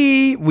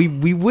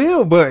 We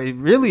will, but it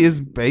really is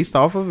based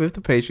off of if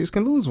the Patriots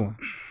can lose one.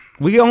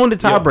 We own the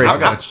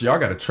tiebreaker. Y'all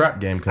got a trap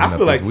game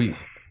coming up this week.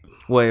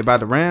 What, about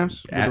the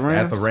Rams? At the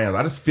Rams.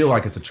 I just feel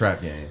like it's a trap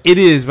game. It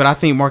is, but I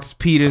think Marcus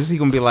Peters, he's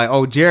going to be like,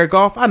 oh, Jared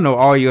Goff, I know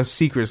all your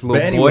secrets, little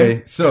boy. But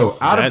anyway, so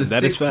out of the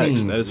 6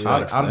 teams,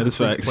 out of the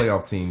 6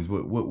 playoff teams,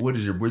 what's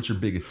your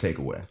biggest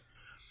takeaway?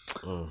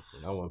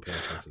 I wasn't paying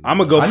attention. I'm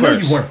going to go first. I know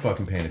you weren't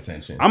fucking paying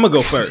attention. I'm going to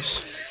go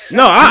first.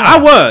 No, I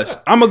was.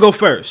 I'm going to go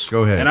first.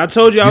 Go ahead. And I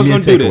told you I was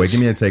going to do this.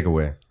 Give me a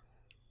takeaway.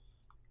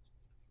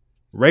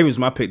 Ravens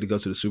my pick to go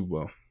to the Super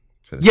Bowl.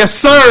 Yes,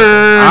 sir.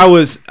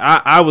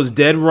 I was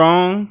dead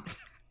wrong.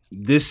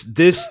 This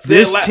team.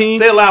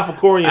 Say it loud for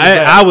Corey.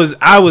 I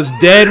was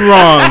dead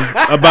wrong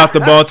about the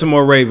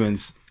Baltimore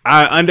Ravens.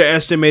 I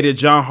underestimated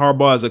John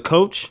Harbaugh as a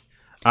coach.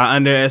 I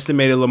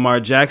underestimated Lamar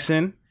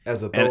Jackson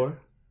as a thrower.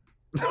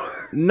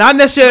 Not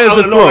necessarily as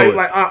a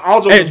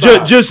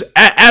thrower. Just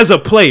as a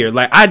player.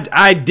 Like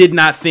I did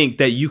not think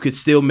that you could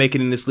still make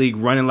it in this league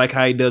running like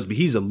how he does, but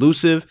he's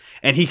elusive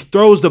and he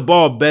throws the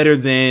ball better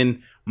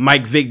than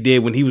Mike Vick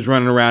did when he was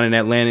running around in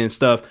Atlanta and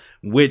stuff,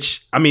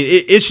 which, I mean,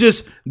 it's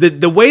just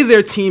the way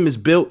their team is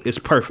built is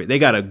perfect. They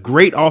got a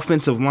great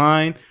offensive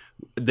line.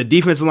 The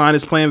defensive line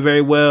is playing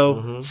very well.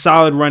 Mm-hmm.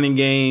 Solid running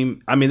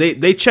game. I mean,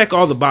 they check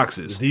all the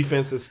boxes. The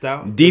defense is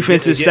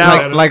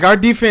stout. Like our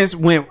defense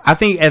went. I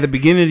think at the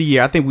beginning of the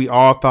year, I think we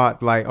all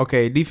thought like,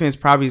 okay, defense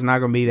probably is not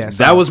going to be that.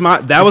 That was my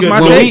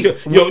take.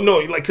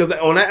 Because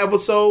on that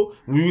episode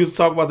we was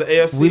talking about the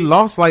AFC. We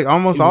lost like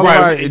almost all of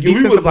our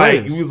defensive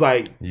players. We was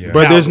like,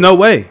 but there's no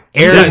way.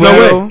 There's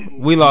no way.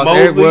 We lost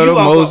Eric Weddle,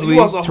 Mosley,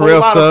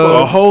 Terrell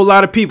Suggs, a whole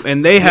lot of people,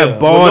 and they have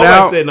balled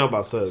out. Nobody said nothing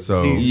about Suggs.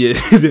 So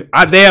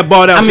they have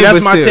balled out. I mean,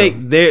 that's my take.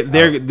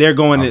 They're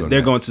going to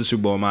the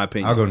Super Bowl in my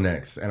opinion. I'll go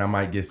next, and I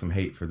might get some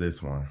hate for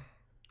this one.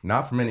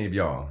 Not from any of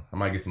y'all. I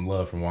might get some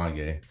love from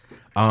Wanye.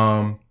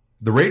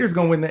 The Raiders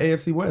gonna win the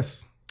AFC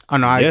West. Oh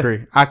no, I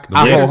agree. I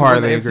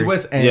wholeheartedly agree.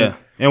 West,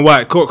 and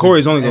why?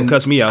 Corey's only gonna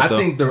cuss me out though. I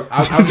think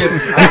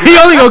he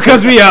only gonna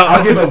cuss me out.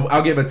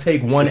 I'll give a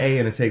take 1A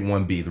and a take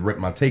 1B.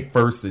 My take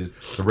first is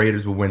the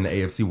Raiders will win the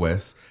AFC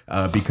West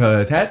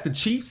because had the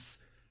Chiefs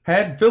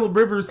had Phillip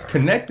Rivers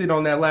connected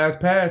on that last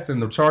pass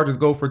and the Chargers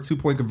go for a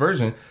 2-point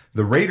conversion,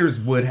 the Raiders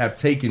would have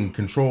taken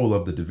control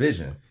of the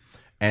division.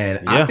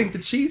 And I think the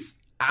Chiefs,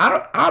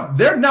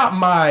 they're not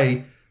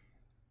my.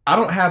 I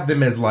don't have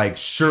them as like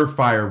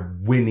surefire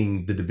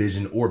winning the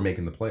division or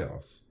making the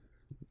playoffs.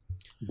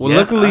 Well,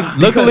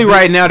 luckily,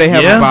 right now they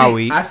have a bye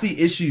week. I see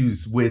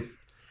issues with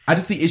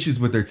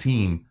their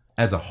team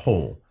as a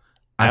whole.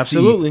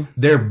 Absolutely,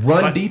 their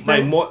run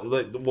defense.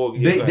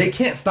 They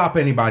can't stop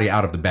anybody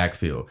out of the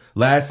backfield.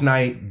 Last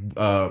night,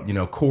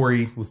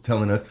 Corey was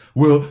telling us,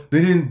 well,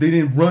 they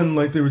didn't run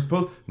like they were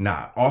supposed.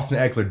 Nah, Austin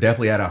Eckler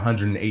definitely had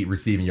 108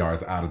 receiving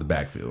yards out of the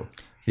backfield.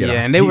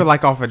 And they were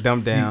like off a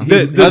dump down.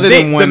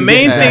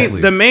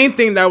 The main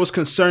thing that was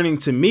concerning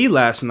to me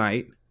last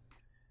night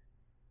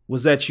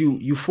was that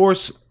you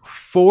forced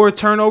 4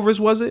 turnovers,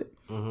 was it?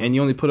 And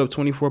you only put up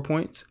 24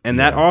 points. And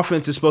that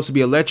offense is supposed to be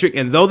electric.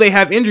 And though they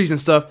have injuries and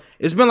stuff,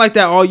 it's been like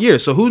that all year.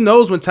 So who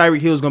knows when Tyreek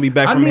Hill is going to be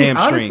back from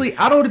hamstring? Honestly,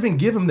 I don't even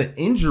give him the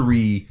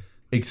injury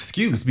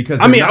excuse because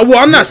I'm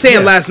not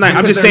saying last night.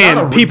 I'm just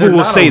saying people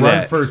will say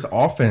that first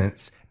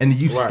offense, and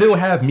you still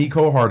have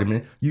Mecole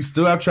Hardman, you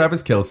still have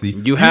Travis Kelce,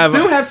 you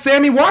still have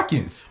Sammy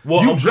Watkins.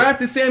 You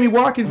drafted Sammy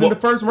Watkins in the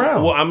first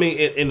round. Well, I mean,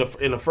 in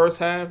the first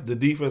half, the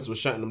defense was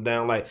shutting them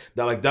down. Like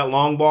that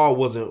long ball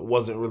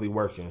wasn't really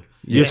working.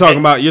 You're talking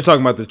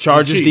about the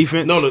Chargers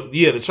defense. No,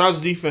 the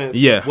Chargers defense.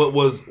 Yeah, what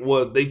was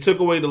they took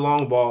away the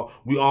long ball.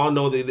 We all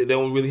know they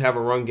don't really have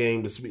a run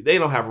game to speak. They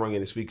don't have a run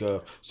game to speak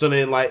of. So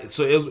then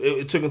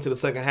it took into the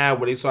second half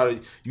where they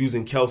started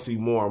using Kelce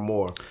more and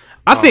more.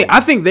 I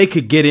think they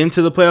could get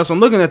into the playoffs. I'm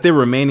looking at their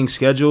remaining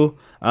schedule.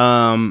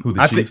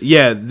 The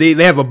Chiefs?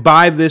 They have a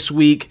bye this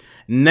week.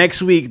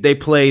 Next week they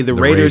play the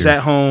Raiders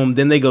at home.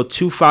 Then they go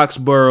to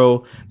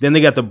Foxborough. Then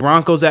they got the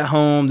Broncos at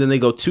home. Then they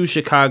go to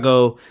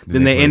Chicago.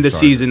 Then they end the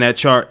season at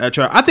Chart.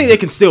 I think they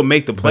can still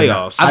make the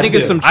playoffs. I think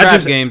it's some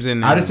trap games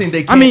in there. I just think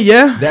they.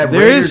 That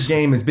Raiders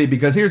game is big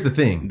because here's the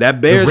thing. That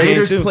Bears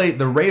game too.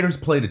 The Raiders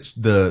play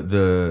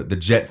the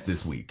Jets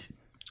this week.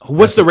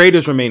 What's the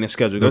Raiders' remaining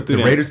schedule? Go through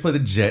the that. Raiders play the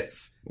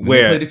Jets.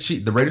 Where?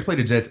 The Raiders play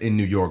the Jets in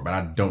New York, but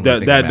I don't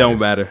think that don't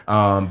matter.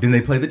 Then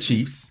they play the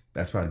Chiefs.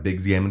 That's probably the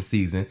biggest game of the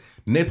season.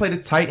 Then they play the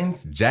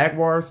Titans,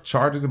 Jaguars,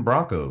 Chargers, and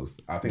Broncos.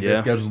 I think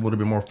their schedule's a little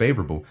bit more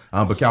favorable.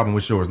 But Calvin,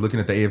 what's yours? Looking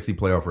at the AFC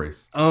playoff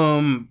race.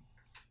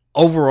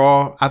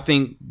 Overall, I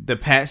think the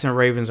Pats and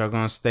Ravens are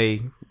going to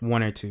stay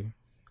 1 or 2.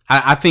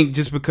 I think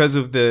just because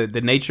of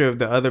the nature of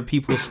the other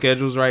people's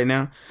schedules right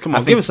now. Come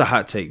on, give us a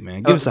hot take,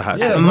 man. Give us a hot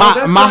take.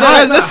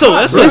 That's so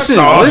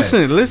soft.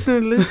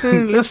 Listen.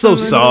 That's so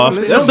soft.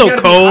 That's so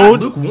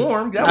cold.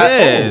 Lukewarm.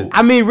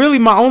 I mean, really,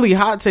 my only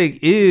hot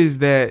take is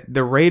that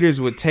the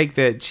Raiders would take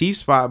that Chiefs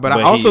spot, but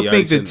I also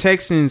think the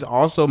Texans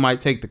also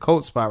might take the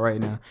Colts spot right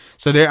now.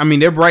 So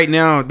they're right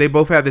now. They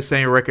both have the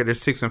same record. They're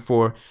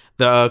 6-4.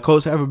 The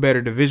Colts have a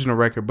better divisional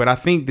record, but I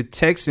think the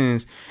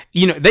Texans,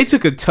 they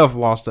took a tough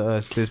loss to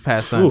us this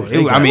past Sunday.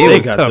 It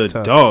was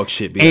tough. Dog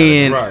shit.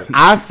 And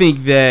I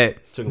think that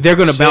they're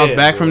going to bounce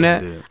back from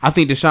that. Yeah. I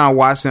think Deshaun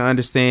Watson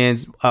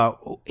understands.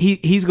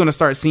 He's going to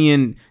start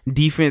seeing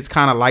defense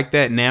kind of like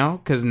that now,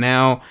 because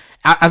now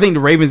I think the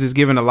Ravens is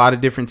giving a lot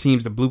of different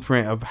teams the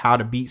blueprint of how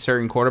to beat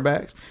certain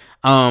quarterbacks.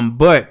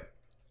 But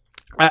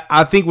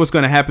I think what's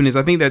going to happen is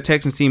I think that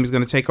Texans team is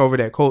going to take over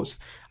that Colts.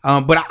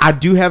 But I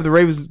do have the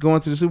Ravens going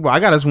to the Super Bowl. I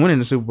got us winning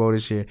the Super Bowl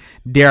this year.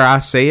 Dare I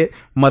say it?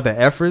 Mother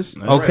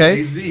effers.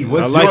 Okay. AZ,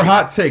 what's your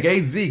hot take?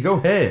 AZ, go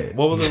ahead.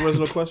 What was the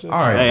original question? All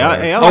right.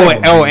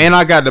 And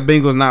I got the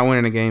Bengals not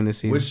winning a game this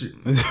season.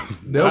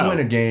 They'll win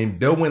a game.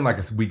 They'll win like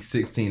a week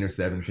 16 or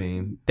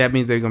 17. That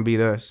means they're going to beat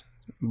us.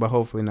 But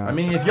hopefully not. I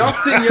mean, if y'all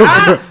sit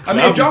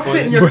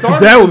in your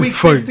starters for week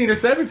 16 or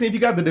 17, if you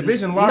got the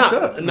division locked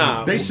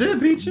up, they should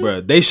beat you.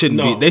 Bro, they shouldn't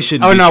be. They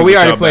shouldn't. Oh no, we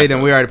already played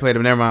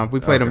them. Never mind.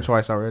 We played them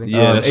twice already.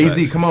 Yeah,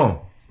 AZ, come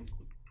on.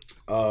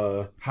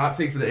 Hot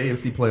take for the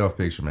AFC playoff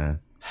picture, man.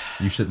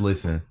 You should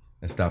listen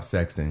and stop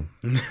sexting.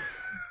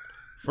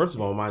 First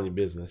of all, mind your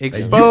business.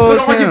 Expose him. You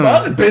put on your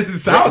other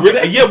business.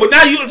 Yeah, but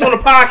now you listen on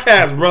the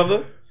podcast,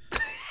 brother.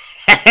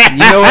 You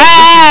know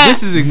what?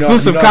 This is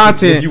exclusive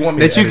content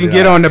that you can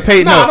get on the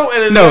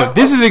Patreon.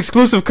 This is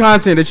exclusive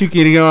content that you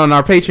can get on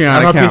our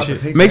Patreon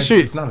account. Make sure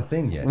it's not a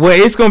thing yet. Well,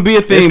 it's gonna be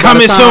a thing. It's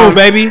coming soon,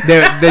 baby.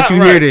 That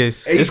you hear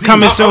this. It's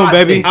coming soon,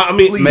 baby. I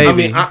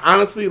mean,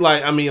 honestly,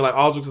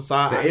 all jokes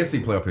aside, the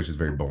AFC playoff picture is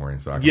very boring.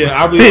 So I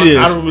really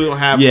don't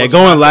have. Yeah,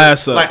 going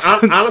last.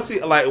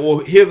 Honestly,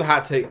 here's a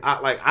hot take.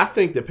 I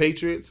think the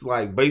Patriots,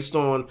 based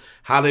on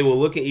how they were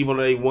looking, even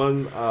though they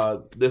won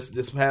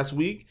this past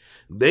week.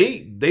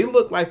 They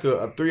look like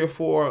a 3 or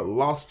 4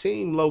 lost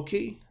team, low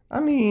key.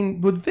 I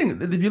mean, but the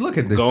thing, if you look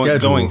at the schedule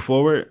going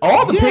forward,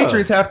 all the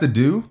Patriots have to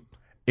do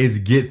is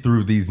get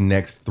through these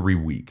next 3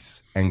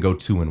 weeks and go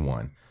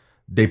 2-1.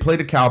 They play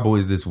the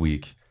Cowboys this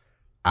week.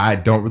 I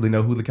don't really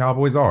know who the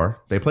Cowboys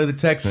are. They play the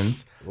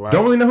Texans. Right.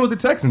 Don't really know who the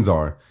Texans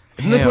are.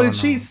 And they play the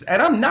Chiefs,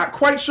 and I'm not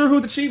quite sure who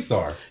the Chiefs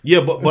are.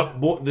 Yeah, but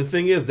the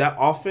thing is, that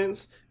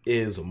offense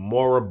is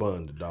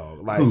moribund,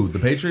 dog. Who, the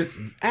Patriots?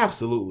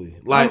 Absolutely.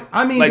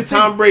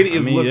 Tom Brady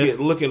is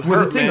looking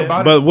hurt. The thing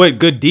about but what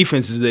good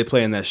defenses do they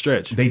play in that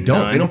stretch? They don't.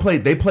 None. They don't play.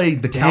 They play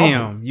the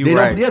Cowboys. You're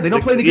right. They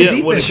don't play the good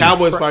defense. Well, the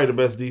Cowboys probably the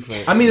best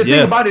defense. I mean, the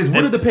thing about it is,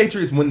 what are the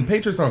Patriots when the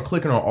Patriots are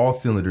clicking on all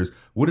cylinders?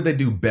 What do they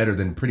do better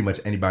than pretty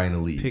much anybody in the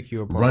league? Pick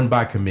you apart. Run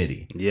by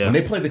committee. Yeah. When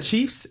they play the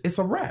Chiefs, it's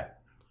a wrap.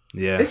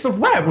 Yeah, it's a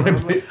wrap when they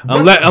play.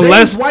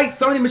 Unless White,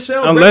 Sony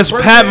Michel, unless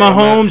Pat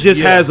Mahomes just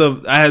has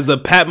a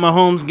Pat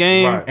Mahomes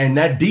game, right. And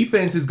that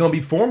defense is going to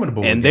be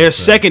formidable. And their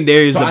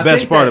secondary is the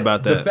best part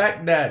about that. The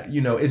fact that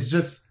it's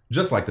just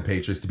just like the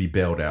Patriots, to be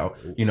bailed out.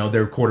 You know,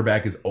 their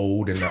quarterback is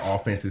old and their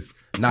offense is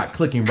not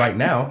clicking right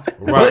now.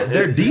 But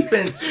their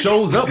defense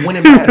shows up when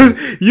it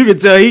matters. You can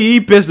tell he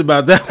pissed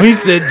about that. He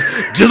said,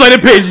 just like the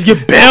Patriots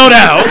get bailed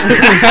out.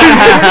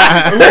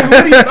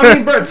 I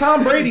mean, bro,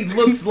 Tom Brady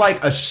looks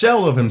like a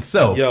shell of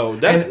himself. Yo,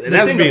 that's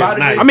thing being about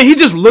nice. it is, I mean, he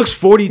just looks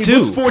 42. he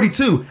looks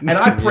 42. And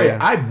I pray,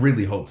 I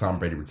really hope Tom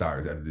Brady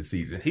retires after this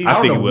season. I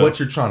don't think know he will. what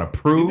you're trying to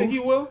prove. You think he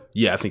will?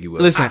 Yeah, I think he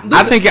will. Listen, Listen,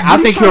 I think what are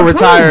you he'll trying to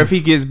retire prove? if he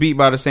gets beat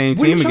by the same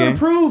What are team you trying again. to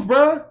prove,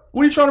 bro?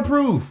 What are you trying to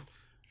prove?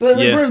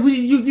 Yeah. Bro,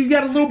 you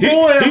got a little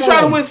boy. He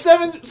trying to win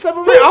seven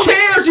Who rings.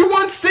 cares? You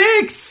won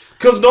 6.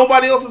 Because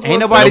nobody else is. Ain't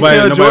nobody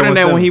tell nobody Jordan won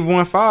that when seven. he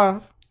won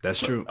 5. That's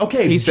true.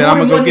 Okay, He said,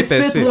 Jordan "I'ma go won get his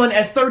that 5th 6." one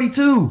at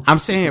 32. I'm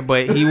saying,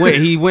 but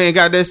he went and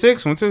got that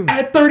 6th one too.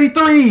 At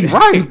 33.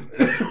 Right.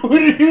 What do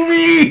you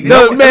mean?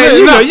 No, man,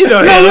 you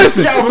know. No,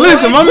 listen, Yeah,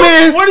 listen, my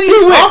man. What are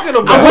you talking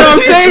about? What I'm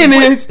saying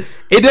is,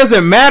 it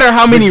doesn't matter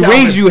how many But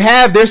Calvin- rings you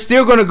have; they're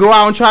still gonna go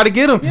out and try to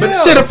get them. But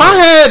shit, if I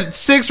had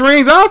 6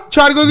 rings, I'll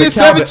try to go get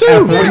 7 too.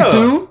 At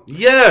 42?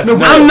 Yes. No, I'm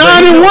but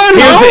 9 and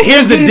 1.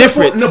 Here's the Getting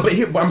difference. No, but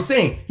here, I'm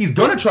saying he's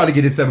gonna try to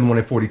get his 7-1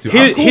 at 42.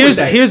 Here's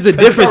the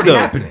difference though.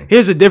 Happening.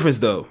 Here's the difference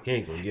though. He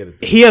ain't gonna get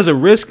it. He has a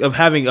risk of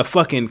having a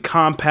fucking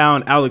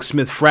compound Alex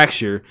Smith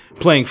fracture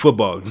playing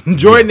football.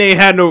 Jordan ain't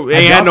had no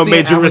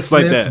major risk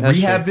like that.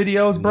 Rehab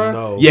videos, bro.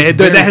 No. Yeah, It's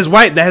that very-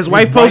 his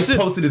wife posted.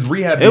 his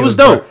rehab videos. It was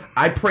bro. dope.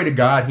 I pray to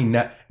God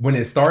when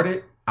it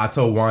started, I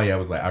told Wanya, I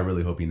was like, I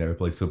really hope he never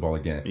plays football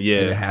again. Yeah.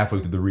 And then halfway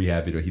through the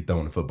rehab video, he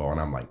throwing the football, and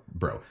I'm like,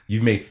 bro, he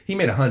made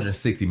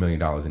 $160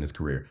 million in his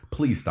career.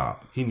 Please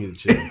stop. He need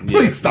to chill.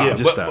 Please stop. Yeah,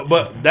 Just but, stop.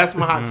 but that's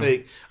my hot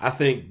take. I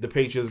think the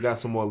Patriots got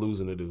some more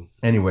losing to do.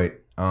 Anyway,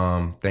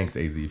 thanks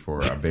AZ for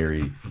a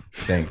very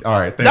all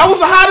right. Thanks. That was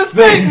the hottest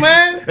take,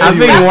 man. I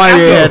think Anyway, Wanya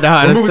so, had the we're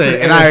hottest moving to take,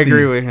 the and I NFC.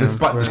 agree with him. The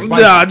spicy-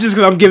 Nah, just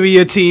because I'm giving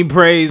you a team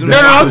praise. No,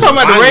 I'm talking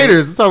about the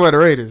Raiders. I'm talking about the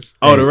Raiders.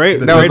 Oh, the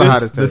Raiders. That was the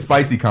hottest The take.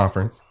 spicy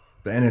conference,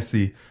 the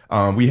NFC.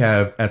 We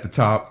have at the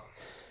top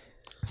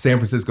San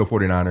Francisco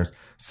 49ers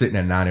sitting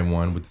at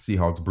 9-1 with the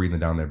Seahawks breathing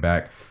down their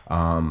back.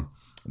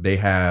 They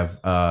have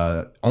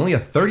only a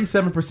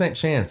 37%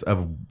 chance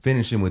of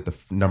finishing with the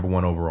number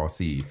 1 overall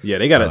seed. Yeah,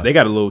 they got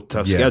a little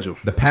tough Yeah. schedule.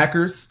 The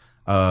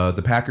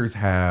Packers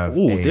have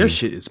Ooh, their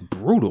shit is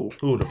brutal.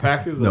 Who, the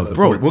Packers? No, or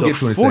the, we'll the get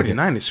to it in a second.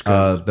 49ers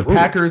schedule is The brutal.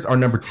 Packers are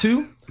number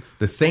 2.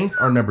 The Saints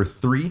are number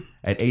 3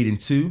 at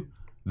 8-2.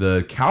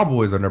 The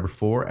Cowboys are number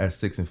 4 at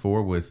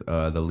 6-4 with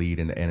the lead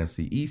in the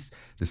NFC East.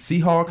 The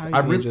Seahawks, I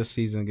really just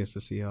season against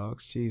the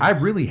Seahawks. Jesus. I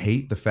really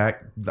hate the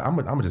fact. I'm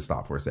gonna just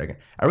stop for a second.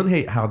 I really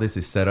hate how this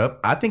is set up.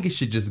 I think it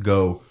should just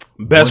go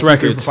Best 1, 2,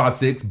 3, records. 4, 5,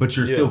 6, but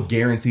you're still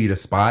guaranteed a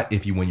spot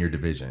if you win your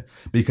division,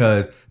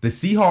 because the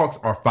Seahawks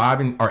are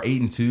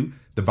 8-2.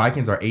 The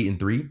Vikings are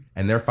 8-3,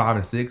 and they're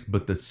 5-6.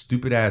 But the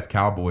stupid ass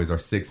Cowboys are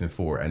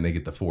 6-4, and they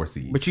get the 4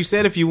 seed. But you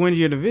said if you win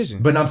your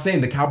division. But I'm saying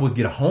the Cowboys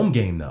get a home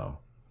game though.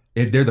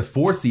 If they're the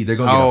 4 seed, they're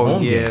gonna get a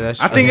home game. that's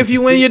I think against if you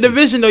the win your 6 seed.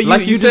 division, though, you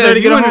like you deserve said, to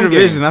if get you a win home the game.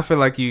 division, I feel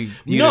like you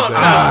no,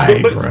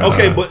 deserve. but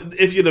okay, but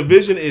if your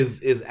division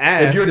is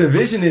ass, If your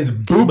division is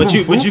boo, But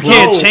you boo,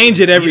 can't boo, change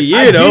it every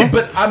I year get though. it,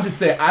 but I'm just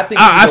saying. I think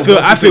I you know, feel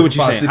what 1, 2, you're 3,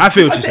 4, 5, saying. 6. I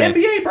feel what It's you're like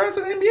the NBA, bro. That's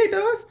what the NBA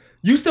does.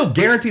 You still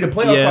guaranteed a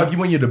playoff Yeah. spot if you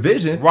win your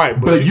division,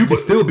 Right, But you can but-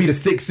 still be the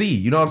 6th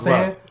seed. You know what I'm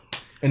saying? Right.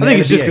 In I the think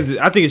it's just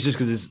NBA.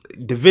 because it's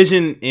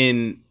division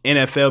in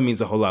NFL means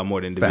a whole lot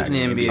more than division.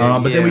 Facts. in NBA. NBA.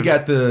 But then we Yeah.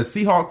 got the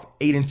Seahawks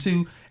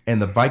 8-2, and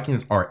the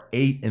Vikings are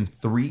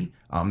 8-3.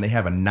 They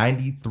have a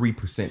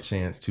 93%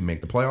 chance to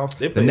make the playoffs.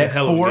 They The played a next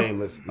hell of a 4, game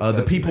this the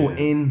past people weekend.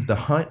 in the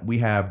hunt, we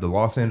have the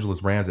Los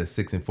Angeles Rams at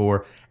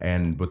 6-4,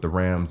 and with the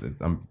Rams,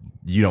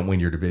 you don't win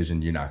your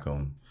division, you're not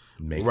going to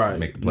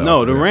make the playoffs.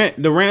 No,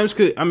 the Rams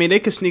could. I mean, they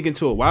could sneak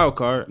into a wild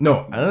card.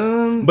 No,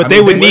 But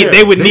they would need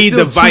still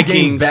the 2 Vikings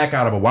games back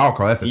out of a wild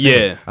card. That's the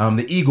Yeah. thing.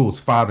 The Eagles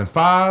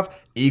 5-5.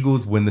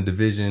 Eagles win the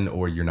division,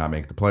 or you're not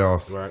making the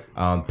playoffs.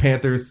 Right.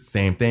 Panthers,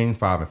 same thing,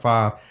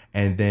 5-5.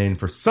 And then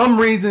for some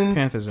reason,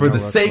 Panthers are for the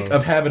nowhere sake close.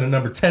 of having a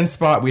number 10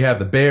 spot, we have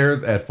the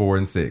Bears at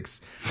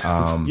 4-6.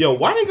 Yo,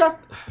 why they got?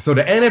 So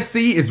the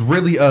NFC is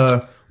really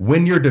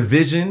win your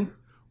division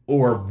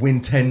or win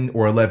 10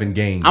 or 11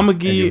 games. I'm gonna and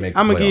give you'll you. make the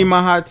I'm gonna give you playoffs.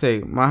 my hot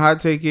take. My hot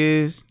take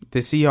is the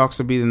Seahawks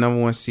will be the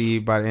number 1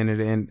 seed by the end of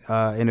the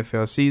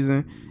NFL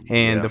season,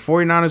 and the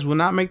 49ers will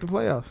not make the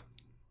playoffs.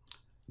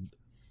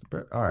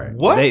 All right.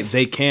 What?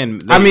 They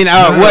can. I mean,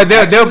 no,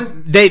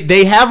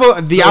 they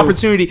have the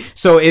opportunity.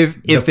 So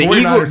if The the 49ers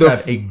Eagles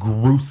have a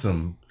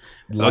gruesome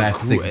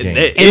last 6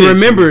 games. and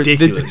remember,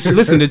 ridiculous.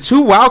 listen, the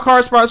 2 wild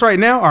card spots right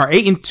now are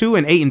 8-2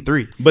 and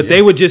 8-3. But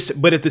they would just.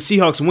 But if the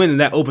Seahawks win, then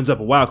that opens up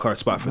a wild card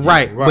spot for them.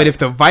 Right. But if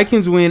the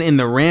Vikings win and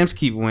the Rams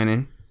keep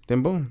winning,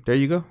 then boom, there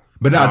you go.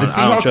 But no, the I don't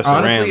Seahawks. trust the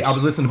Honestly, Rams. I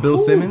was listening to Bill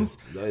Simmons,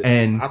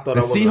 and I thought the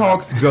that was a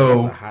Seahawks hot- go.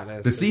 that's a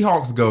hot-ass The take.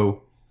 Seahawks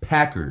go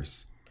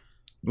Packers.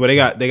 Well, they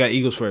got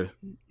Eagles first.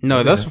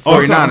 No, that's Oh,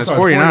 49ers. I'm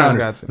sorry, 49ers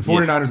got The them.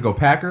 49ers go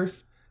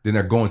Packers. Then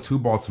they're going to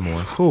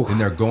Baltimore. Then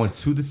they're going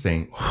to the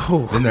Saints.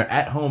 Then they're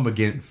at home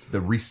against the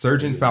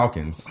resurgent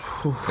Falcons.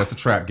 That's a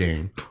trap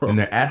game. And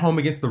they're at home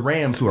against the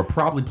Rams, who are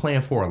probably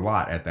playing for a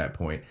lot at that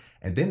point.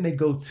 and then they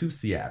go to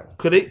Seattle.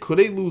 Could they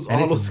lose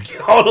all those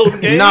games?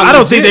 No, I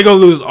don't think they're gonna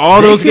lose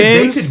all those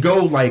games. They could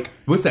go like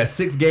what's that?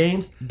 6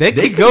 games. They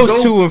could go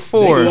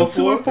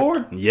 2-4.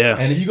 2-4. Yeah,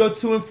 and if you go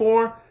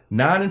 2-4,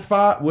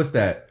 9-5, what's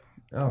that?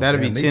 Oh,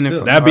 that'd be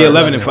 10-5. That'd be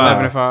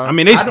 11-5. I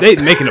mean, they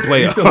making the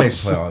playoffs. They still make the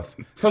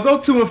playoffs. So go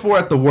 2-4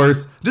 at the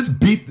worst. Just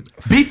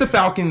beat the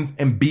Falcons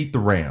and beat the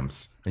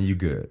Rams, and you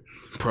good.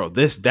 Bro,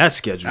 that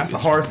schedule. That's a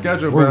hard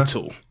schedule,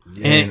 brutal. Bro.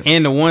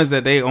 And the ones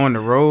that they on the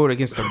road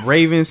against the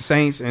Ravens,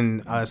 Saints,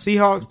 and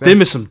Seahawks. Them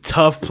is some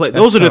tough play.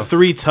 Those are the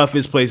 3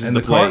 toughest places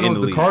to play in the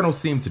league. The Cardinals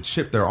seem to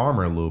chip their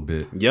armor a little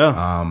bit.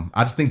 Yeah.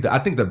 I think the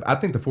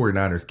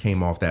 49ers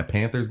came off that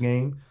Panthers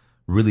game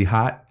really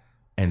hot,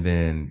 and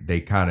then the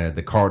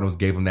Cardinals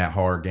gave them that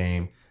hard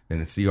game. Then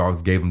the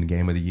Seahawks gave them the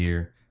game of the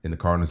year. Then the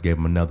Cardinals gave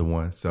them another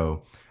one.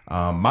 So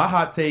my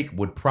hot take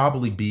would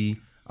probably be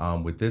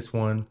with this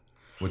one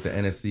with the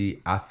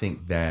NFC. I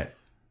think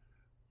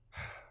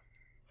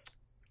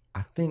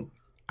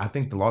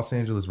the Los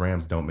Angeles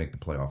Rams don't make the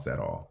playoffs at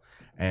all.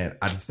 And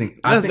I just think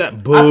shut up.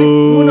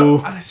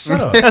 That's not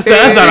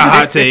a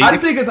hot take. I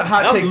just think it's a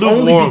hot take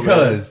only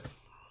because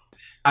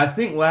I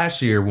think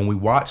last year when we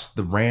watched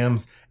the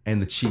Rams and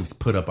the Chiefs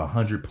put up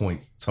 100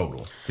 points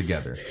total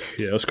together.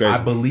 Yeah, that's crazy. I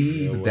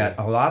believe that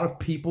a lot of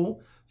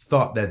people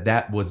thought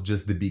that was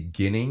just the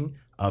beginning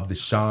of the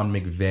Sean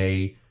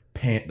McVay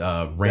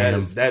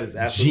Rams that is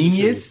absolutely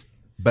genius, true.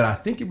 But I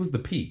think it was the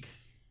peak.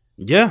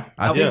 Yeah,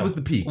 I think it was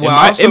the peak.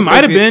 Well, it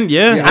might have been.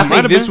 Yeah, I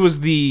think this was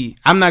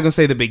I'm not gonna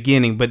say the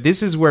beginning, but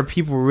this is where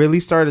people really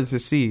started to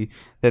see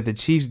that the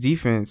Chiefs'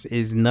 defense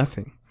is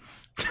nothing.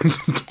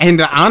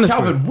 And honestly,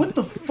 Calvin, what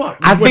the fuck?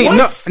 I think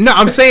no.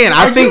 I'm saying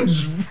I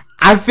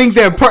think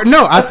that part.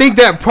 No, I think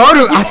that part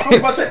of.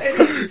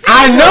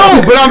 I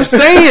know, but I'm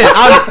saying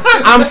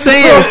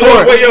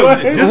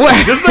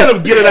just let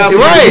him get it out. So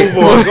right.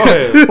 Move on. Go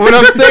ahead. What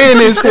I'm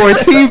saying is for a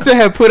team to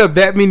have put up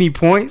that many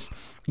points.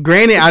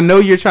 Granted, I know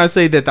you're trying to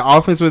say that the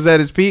offense was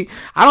at its peak.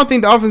 I don't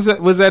think the offense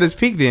was at its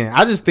peak then.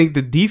 I just think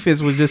the defense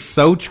was just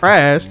so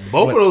trash.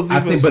 Both of those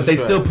defenses, but they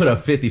still put up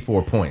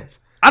 54 points.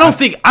 I don't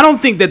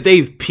think that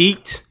they've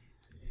peaked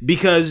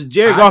because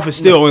Jared Goff is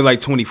still only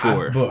like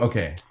 24.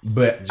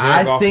 But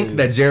I think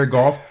that Jared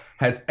Goff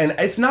has, and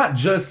it's not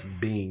just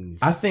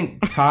beans. I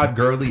think Todd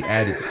Gurley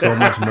added so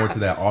much more to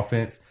that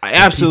offense. I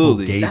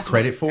absolutely gave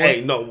credit for.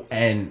 Hey, no,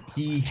 and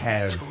he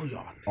has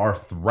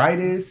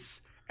arthritis.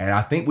 And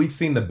I think we've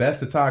seen the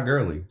best of Todd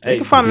Gurley. They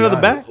can find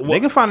another back. They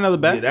can find another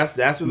back. Yeah,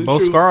 that's really Bo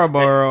true.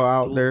 Scarborough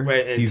out there.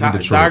 He's in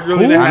Detroit. Todd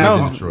Gurley, I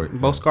know. In Detroit.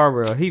 Bo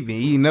Scarborough. He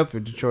been eating up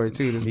in Detroit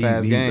too this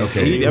past game.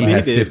 Okay, he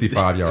had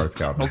 55 yards,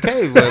 Calvin.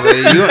 Okay, but you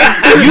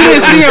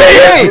didn't see him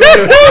play.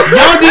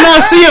 Y'all did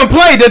not see him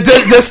play.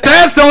 The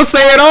stats don't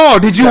say it all.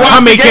 Did you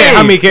watch the game?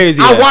 How many carries?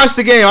 I watched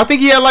the game. I think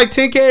he had like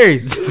 10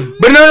 carries.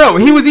 But no,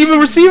 he was even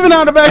receiving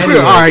out of the backfield.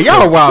 Anyway, all right,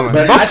 y'all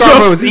wilding. Bo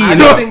Scarborough was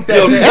eating up. You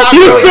threw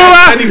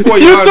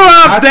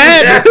out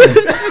that.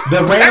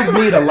 The Rams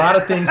need a lot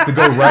of things to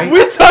go right.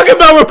 We're talking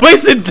about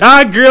replacing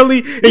Todd Gurley,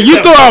 and you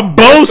throw out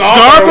Bo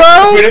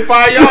Scarborough?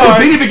 25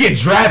 yards. He didn't even get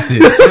drafted.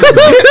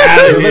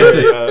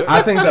 Listen,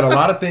 I think that a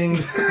lot of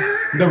things.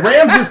 The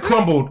Rams just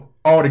crumbled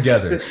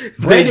altogether.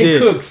 Brandon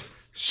Cooks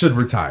should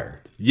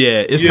retire.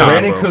 Yeah, it's time.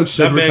 Brandon Cooks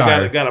should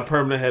retire. Got a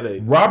permanent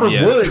headache. Robert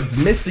Woods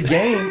missed the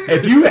game.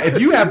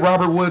 If you have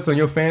Robert Woods on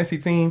your fantasy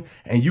team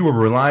and you were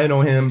relying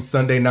on him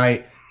Sunday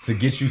night to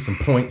get you some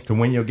points to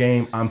win your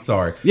game, I'm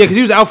sorry. Yeah, because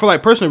he was out for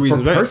like personal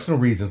reasons, right? Personal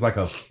reasons, like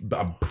a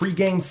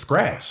pregame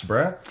scratch,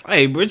 bruh.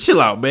 Hey, bro, chill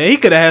out, man. He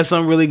could have had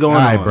something really going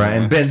on,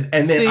 bruh.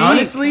 And then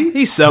honestly,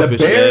 he's selfish.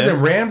 The Bears and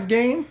Rams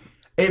game,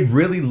 it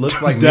really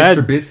looked like Mitch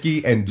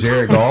Trubisky and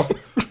Jared Goff.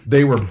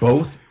 They were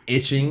both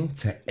itching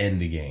to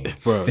end the game.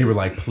 Bro. They were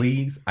like,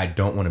 please, I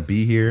don't want to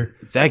be here.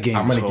 That game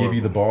I'm going to give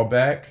you the ball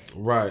back.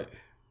 Right.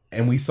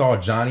 And we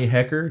saw Johnny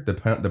Hecker, the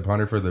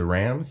punter for the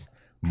Rams,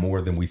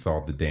 more than we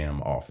saw the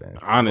damn offense.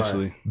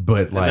 Honestly. Right.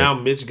 But like, now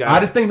Mitch I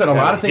just think that a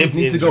lot of things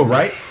need to go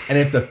right. And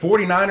if the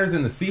 49ers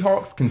and the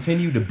Seahawks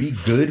continue to be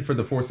good for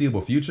the foreseeable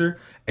future,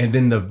 and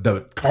then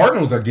the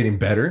Cardinals are getting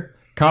better,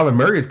 Kyler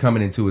Murray is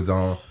coming into his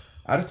own,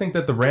 I just think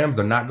that the Rams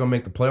are not going to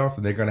make the playoffs,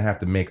 and they're going to have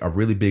to make a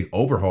really big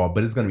overhaul.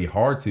 But it's going to be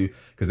hard to,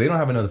 because they don't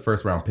have another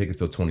first round pick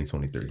until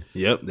 2023.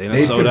 Yep,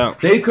 they sold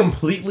out. They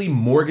completely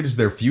mortgaged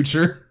their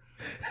future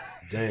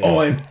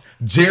on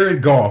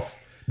Jared Goff,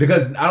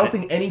 because I don't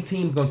think any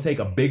team's going to take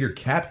a bigger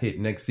cap hit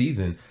next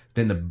season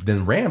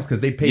than Rams, because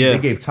they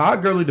gave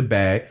Todd Gurley the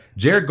bag,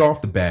 Jared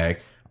Goff the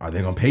bag. Are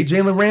they going to pay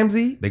Jalen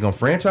Ramsey? They going to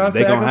franchise?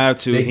 They going to have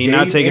to. He's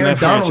not taking Aaron that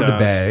franchise. Donald the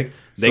bag.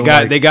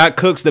 They got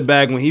Cooks the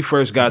bag when he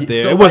first got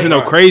there. It wasn't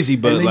no crazy,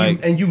 but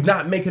and you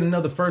not making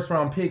another first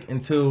round pick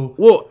until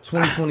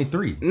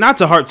 2023. Not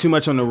to harp too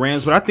much on the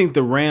Rams, but I think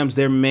the Rams,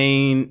 their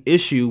main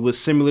issue was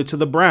similar to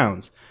the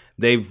Browns.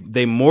 They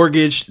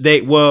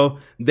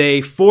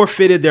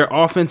forfeited their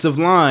offensive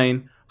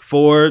line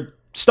for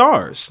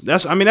stars.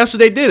 That's what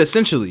they did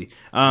essentially.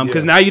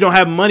 Because now you don't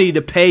have money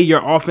to pay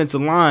your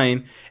offensive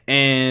line,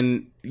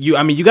 and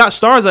you got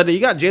stars out there.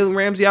 You got Jalen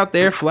Ramsey out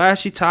there,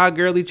 flashy, Todd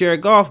Gurley,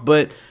 Jared Goff,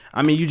 but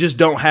you just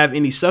don't have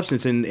any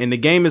substance, and the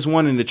game is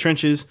won in the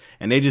trenches,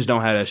 and they just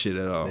don't have that shit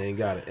at all. They ain't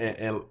got it,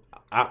 and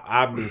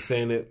I've been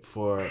saying it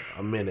for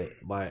a minute,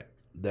 like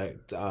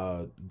that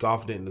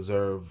Goff didn't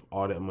deserve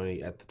all that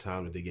money at the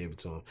time that they gave it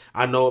to him.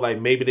 I know, like,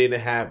 maybe they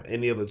didn't have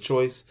any other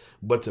choice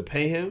but to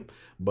pay him,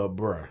 but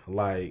bruh,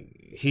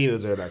 like, he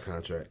deserved that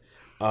contract.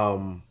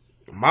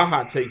 My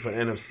hot take for the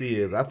NFC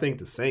is I think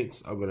the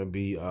Saints are going to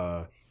be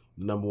the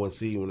number 1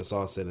 seed when it's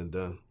all said and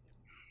done.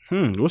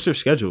 What's their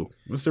schedule?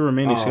 What's their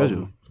remaining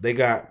schedule? They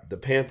got the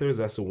Panthers,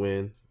 that's a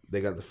win.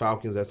 They got the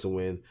Falcons, that's a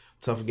win.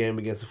 Tough game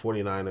against the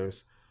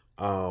 49ers.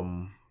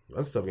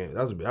 That's a tough game.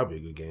 That'll be a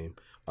good game.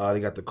 They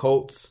got the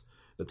Colts,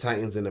 the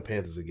Titans, and the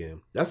Panthers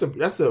again. That's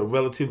a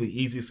relatively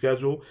easy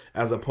schedule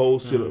as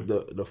opposed to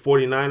the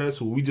 49ers,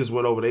 who we just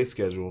went over their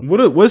schedule.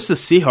 What's the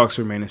Seahawks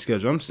remaining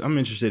schedule? I'm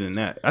interested in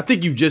that. I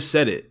think you just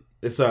said it.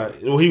 It's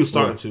he was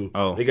starting to.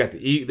 Oh. They got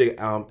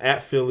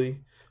at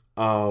Philly,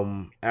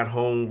 at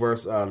home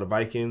versus the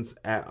Vikings,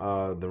 at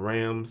the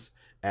Rams,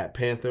 at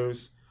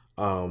Panthers,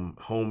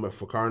 home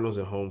for Cardinals,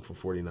 and home for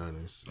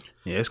 49ers.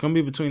 Yeah, it's gonna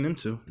be between them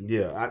two.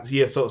 Yeah.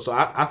 So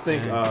I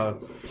think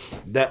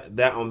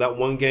that on that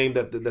one game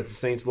that the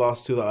Saints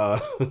lost to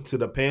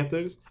the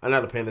Panthers,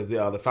 not the Panthers,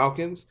 the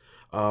Falcons,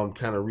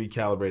 kind of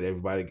recalibrate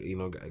everybody.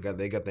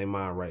 They got their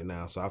mind right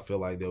now, so I feel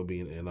like they'll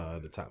be in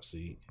the top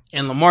seed.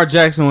 And Lamar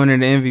Jackson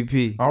winning the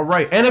MVP. All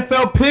right,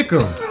 NFL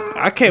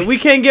Pick'em. We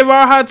can't give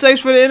our hot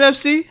takes for the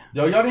NFC.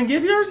 Yo, y'all didn't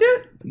give yours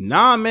yet?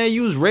 Nah, man,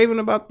 you was going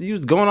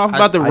off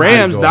about the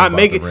Rams not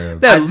making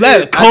Rams.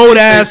 that cold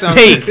ass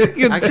take.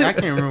 I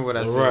can't remember what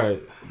I said. Right.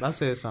 I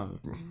said something.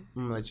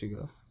 I'm gonna let you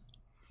go.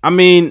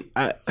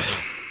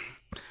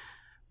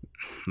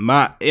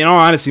 In all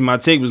honesty, my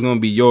take was gonna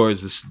be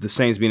yours. The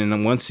Saints being the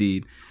number 1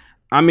 seed.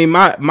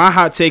 My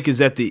hot take is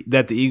that the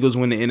Eagles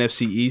win the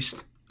NFC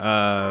East.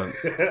 I'm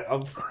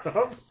sorry.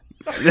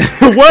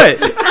 What?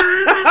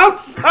 I'm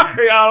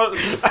sorry. I don't know.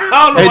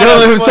 Hey, don't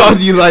let him talk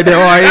to you like that.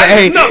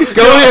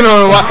 Go in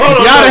on him.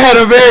 Y'all done had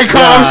a very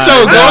calm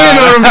show. Go in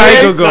on him,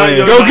 man.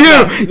 Go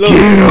get him.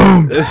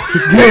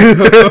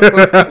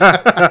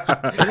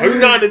 Are you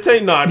not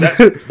entertained? No,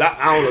 that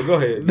I don't know. Go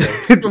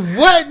ahead.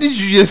 What did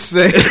you just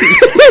say?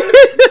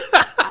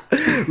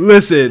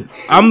 Listen,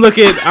 I'm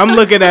looking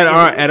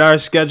at our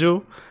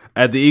schedule.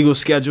 At the Eagles'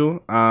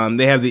 schedule,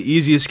 they have the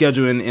easiest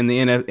schedule in the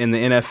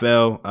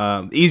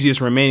NFL,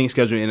 easiest remaining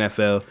schedule in the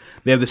NFL.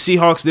 They have the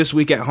Seahawks this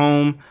week at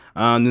home.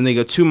 Then they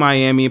go to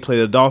Miami and play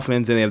the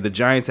Dolphins. Then they have the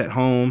Giants at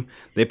home.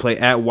 They play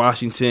at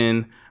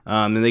Washington.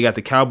 Then they got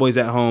the Cowboys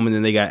at home, and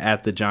then they got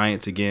at the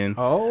Giants again.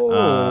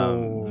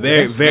 Oh,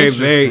 very, very,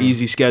 very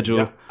easy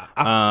schedule.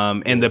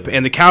 Yeah, and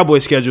the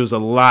Cowboys' schedule is a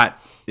lot.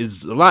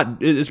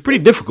 It's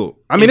pretty difficult.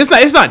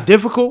 It's not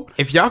difficult.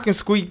 If y'all can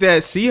squeak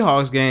that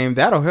Seahawks game,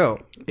 that'll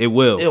help. It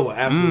will. It will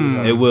absolutely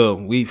help. It will.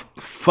 We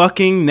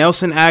fucking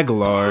Nelson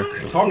Aguilar.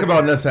 Talk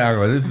about Nelson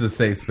Aguilar. This is a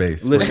safe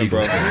space. Listen, bro.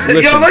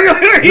 Listen.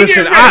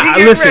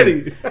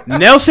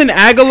 Nelson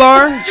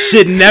Aguilar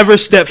should never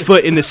step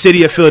foot in the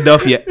city of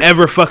Philadelphia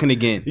ever fucking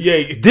again.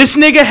 Yeah. This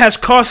nigga has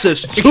cost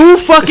us 2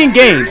 fucking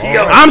games.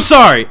 I'm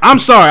sorry.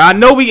 I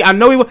know we.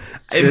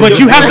 But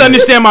you have to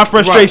understand my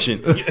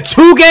frustration. Right.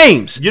 2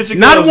 games.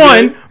 Not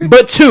 1,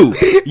 but 2.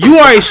 You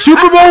are a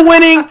Super Bowl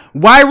winning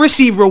wide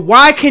receiver.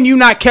 Why can you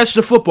not catch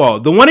the football?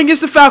 The one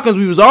against the Falcons,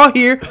 we was all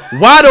here,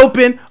 wide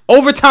open,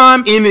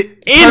 overtime, in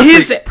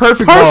his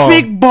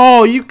perfect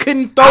ball. You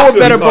couldn't throw a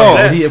better ball.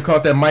 Would he have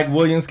caught that Mike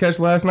Williams catch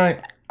last night?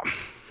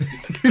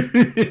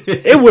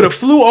 It would have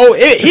flew over.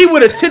 He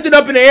would have tipped it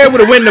up in the air.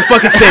 Would have went in the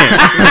fucking sand.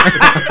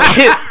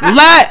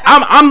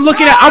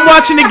 I'm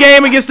watching the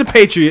game against the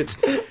Patriots.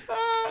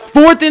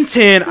 4th and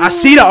 10. I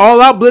see the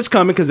all-out blitz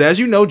coming because, as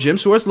you know, Jim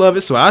Schwartz love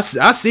it. So I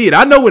see it.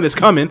 I know when it's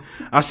coming.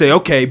 I say,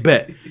 okay,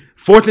 bet.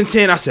 4th and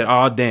 10. I said,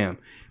 oh damn.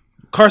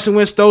 Carson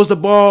Wentz throws the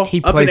ball up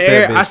in the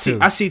air. I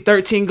see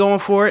 13 going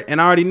for it,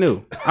 and I already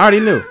knew.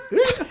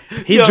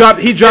 He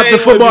dropped the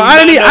football.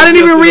 I didn't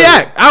even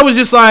react. I was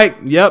just like,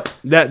 yep,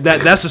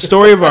 that's the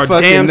story of our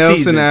damn Nelson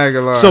season.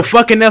 Aguilar. So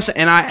fucking Nelson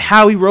and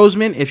Howie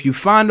Roseman. If you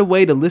find a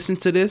way to listen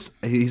to this,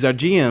 he's our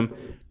GM.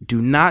 Do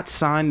not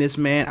sign this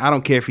man. I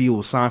don't care if he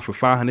will sign for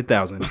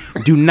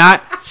 $500,000. Do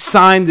not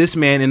sign this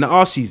man in the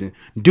offseason.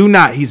 Do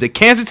not. He's a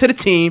cancer to the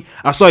team.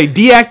 I saw he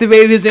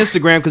deactivated his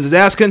Instagram because his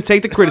ass couldn't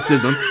take the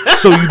criticism.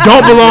 So you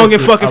don't belong in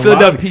fucking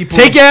Philadelphia.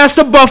 Take your ass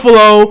to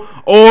Buffalo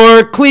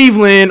or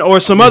Cleveland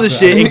or some other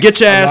shit and get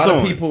your ass on. A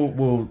lot of people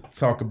will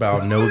talk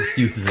about no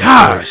excuses.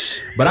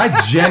 Gosh. But I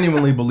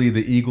genuinely believe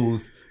the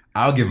Eagles,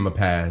 I'll give them a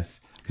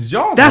pass.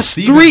 That's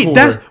 3.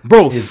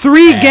 That's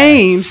 3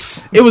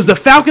 games. It was the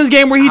Falcons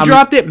game where he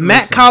dropped it.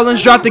 Matt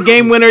Collins dropped the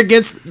game winner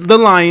against the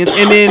Lions,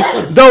 and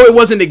then though it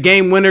wasn't a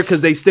game winner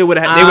because they still would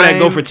have to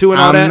go for 2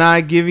 and all that. I'm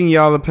not giving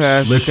y'all a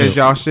pass because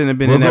y'all shouldn't have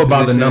been in that position. We'll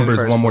go by the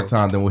numbers one more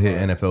time, then we'll hit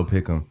NFL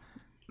Pick'em.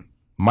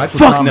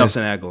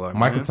 Nelson Aguilar.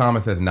 Michael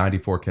Thomas has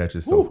 94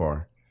 catches so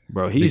far.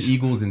 Bro, the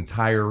Eagles'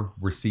 entire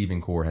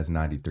receiving core has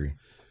 93.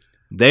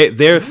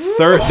 They're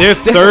third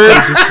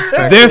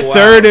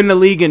in the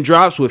league in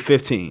drops with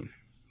 15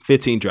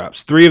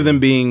 drops. 3 of them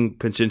being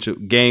potential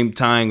game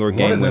tying or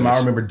game winners. One of them, I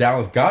remember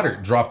Dallas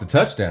Goedert dropped a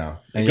touchdown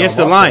against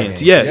the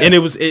Lions. Yeah, and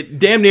it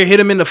damn near hit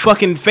him in the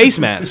fucking face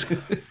mask.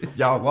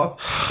 Y'all lost.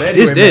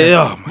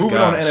 Anyway, moving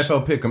on to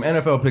NFL Pick'em.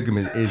 NFL Pick'em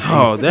is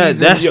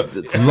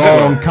that's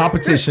long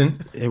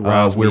competition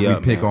where we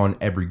pick on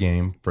every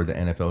game for the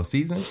NFL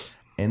season.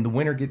 And the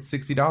winner gets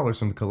 $60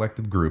 from the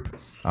collective group.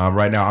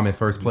 Right now, I'm in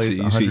first place.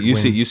 You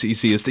see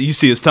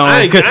his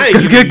tone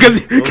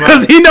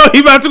because he know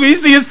he about to. You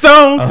see his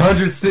tone.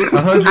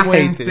 100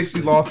 wins,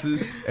 60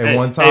 losses, and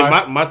 1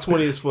 tie. Hey, my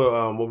 20 is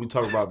for what we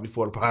talked about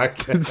before the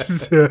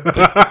podcast.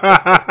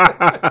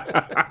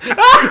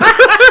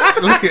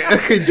 Look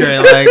at Dre,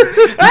 like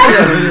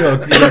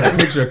a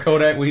picture of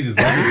Kodak where he just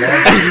looking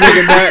back.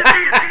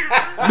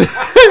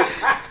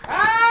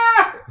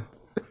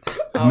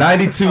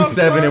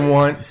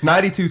 92-7-1. It's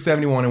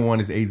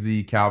 92-71-1 is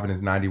AZ. Calvin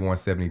is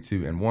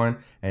 91-72-1,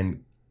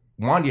 and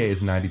Wanye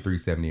is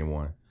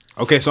 93-70-1.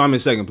 Okay, so I'm in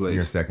second place.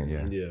 You're second,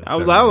 yeah. I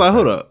was like,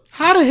 hold up.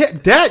 How the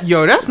heck that?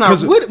 Yo, that's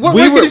not. What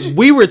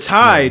we were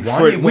tied.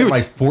 Wanye went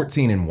like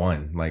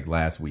 14-1 like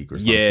last week or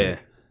something. Yeah.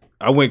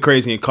 I went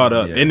crazy and caught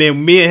up, and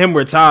then me and him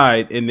were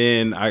tied, and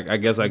then I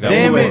guess I got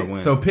one more win.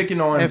 So picking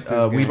on,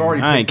 we've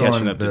already picked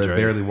on the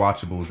barely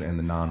watchables and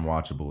the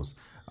non-watchables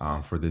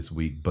for this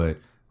week, but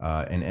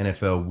in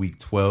NFL Week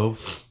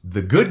 12,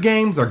 the good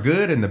games are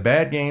good and the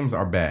bad games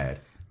are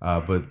bad.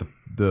 But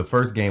the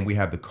first game we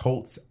have the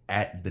Colts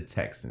at the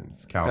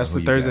Texans. Calvin, that's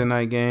the Thursday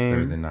night game.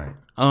 Thursday night.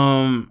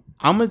 I'm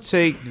gonna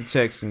take the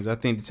Texans. I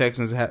think the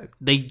Texans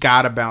they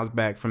gotta bounce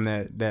back from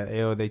that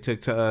L they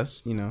took to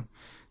us. You know.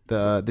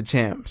 The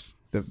champs,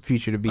 the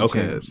future to be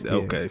champs.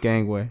 Okay.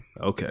 Gangway.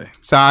 Okay.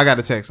 So I got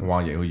the Texans.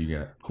 Wanye, who you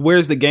got?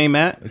 Where's the game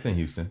at? It's in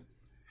Houston.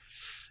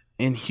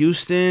 In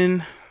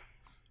Houston.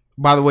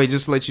 By the way,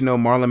 just to let you know,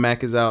 Marlon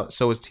Mack is out.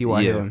 So is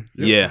T.Y. Hilton.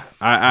 Yeah.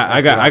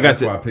 I got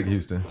that's why I picked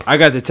Houston. I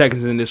got the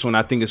Texans in this one.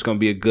 I think it's going to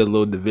be a good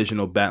little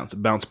divisional bounce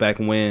back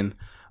win.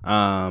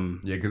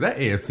 Because that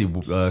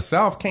AFC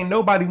South can't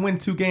nobody win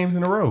 2 games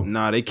in a row.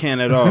 Nah, they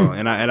can't at all.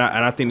 and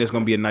I think there's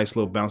going to be a nice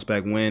little bounce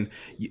back win.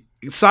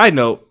 Side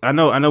note, I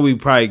know we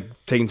probably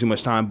taking too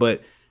much time,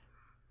 but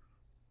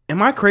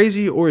am I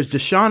crazy or is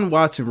Deshaun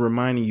Watson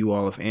reminding you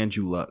all of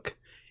Andrew Luck?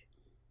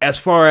 As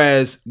far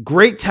as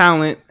great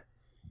talent,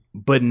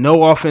 but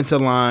no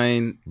offensive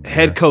line,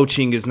 head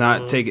coaching is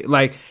not taking.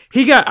 Like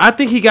I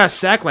think he got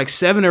sacked like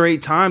 7 or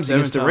 8 times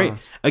against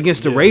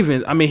the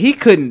Ravens. I mean, he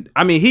couldn't.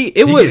 I mean, he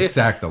gets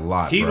sacked a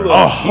lot.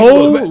 A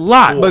whole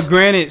lot. But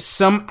granted,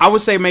 I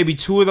would say maybe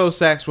 2 of those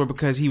sacks were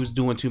because he was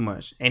doing too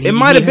much, and it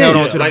might have been held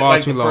on to the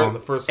ball too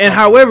long. And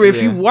however,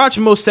 if you watch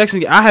most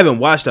Texans, I haven't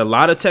watched a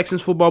lot of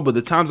Texans football, but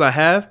the times I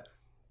have.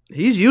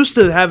 He's used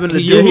to having to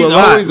do a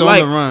lot, always on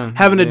the run.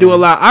 Having to do a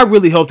lot. I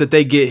really hope that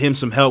they get him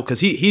some help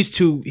because he's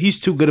too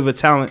good of a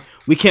talent.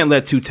 We can't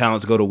let 2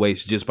 talents go to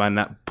waste just by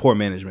poor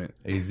management.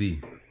 AZ,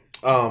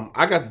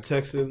 I got the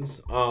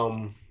Texans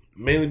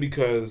mainly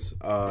because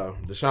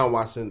Deshaun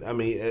Watson. I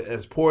mean,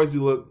 as poor as he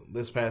looked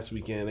this past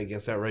weekend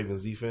against that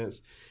Ravens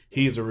defense,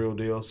 he's a real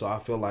deal. So I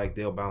feel like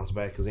they'll bounce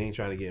back because they ain't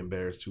trying to get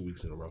embarrassed 2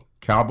 weeks in a row.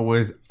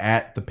 Cowboys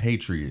at the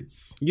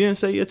Patriots. You didn't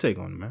say your take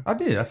on it, man. I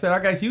did. I said I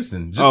got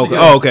Houston.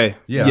 Okay.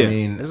 Yeah, I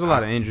mean, there's a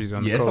lot of injuries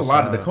on the Colts. It's a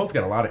lot of the Colts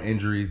got a lot of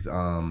injuries.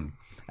 And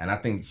I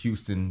think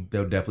Houston,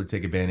 they'll definitely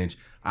take advantage.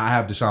 I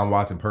have Deshaun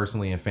Watson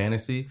personally in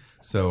fantasy,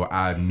 so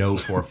I know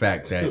for a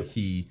fact that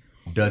he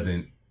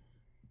doesn't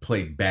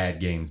play bad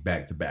games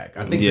back to back.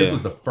 I think this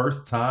was the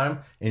first time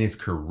in his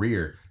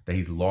career that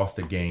he's lost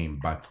a game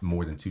by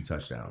more than 2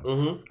 touchdowns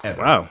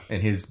ever. Wow. In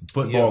his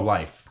football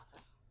life.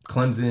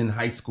 Clemson,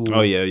 high school.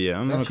 Oh, yeah.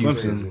 I'm not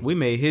Clemson. We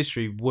made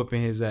history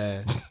whooping his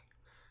ass.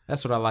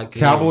 That's what I like.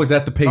 Cowboys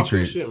at the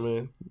Patriots. Shit,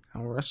 man.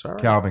 Oh, that's all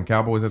right. Calvin,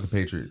 Cowboys at the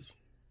Patriots.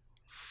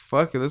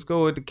 Fuck it. Let's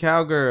go with the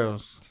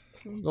Cowgirls.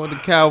 Go with the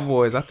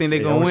Cowboys. I think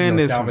they're going to win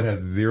this Calvin has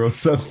 0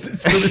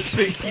 substance for this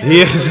pick.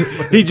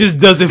 He just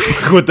doesn't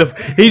fuck with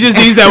he just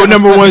needs that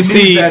number 1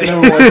 seed. He has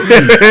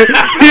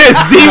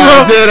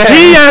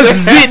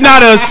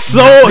not a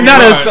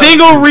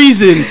single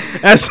reason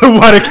as to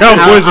why the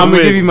Cowboys I'm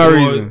gonna give you my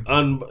reason.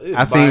 I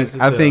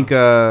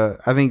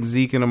think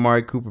Zeke and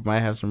Amari Cooper might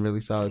have some really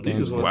solid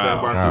games.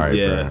 Wow. Right,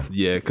 yeah.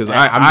 Because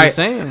I'm just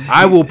saying,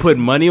 I will put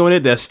money on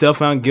it that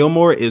Stephon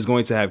Gilmore is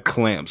going to have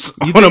clamps.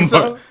 You think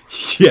so?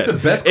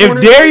 Yes.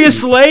 If Darius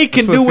Slay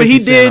can do what he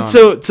did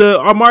to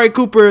Amari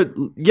Cooper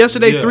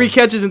yesterday, 3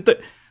 catches and.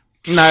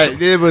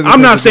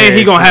 I'm not saying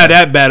he's gonna have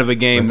that bad of a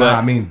game, but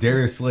I mean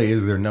Darius Slay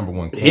is their number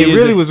 1 corner. It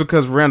really was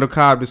because Randall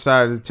Cobb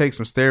decided to take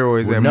some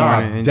steroids that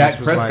morning. And Dak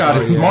Prescott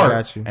is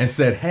smart and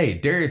said, "Hey,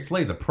 Darius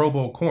Slay's a Pro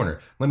Bowl corner.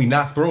 Let me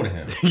not throw to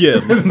him.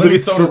 Let me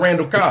throw to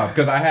Randall Cobb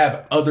because I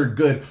have other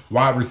good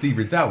wide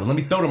receiver talent. Let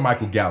me throw to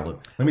Michael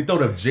Gallup. Let me throw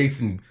to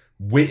Jason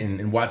Witten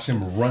and watch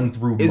him run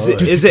through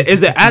mud." Is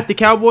it at the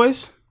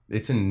Cowboys?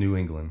 It's in New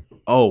England.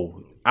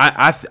 Oh,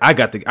 I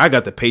got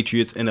the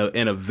Patriots in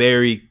a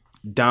very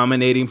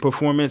dominating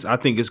performance. I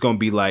think it's going to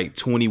be like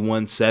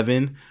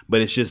 21-7,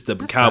 but it's just the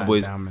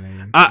Cowboys.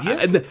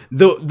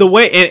 The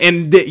way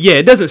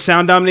it doesn't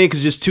sound dominating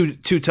because it's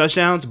just two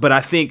touchdowns, but I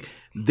think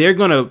they're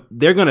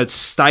gonna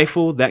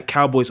stifle that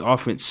Cowboys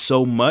offense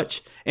so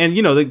much. And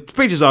the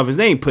Patriots offense,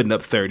 they ain't putting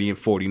up 30 and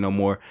 40 no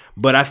more.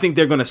 But I think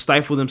they're gonna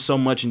stifle them so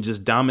much and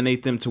just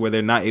dominate them to where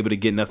they're not able to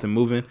get nothing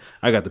moving.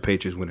 I got the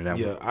Patriots winning that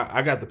one. Yeah,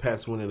 I got the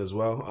Pats winning as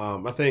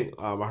well. I think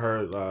I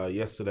heard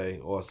yesterday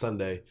or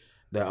Sunday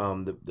that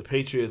the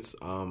Patriots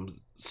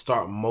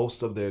start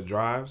most of their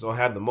drives or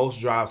have the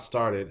most drives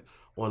started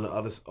on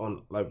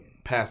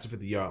past the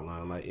 50-yard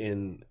line, like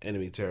in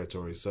enemy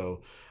territory.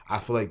 So I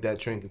feel like that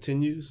trend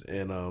continues,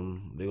 and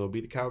they're gonna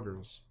beat the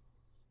Cowgirls.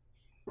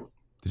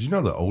 Did you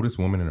know the oldest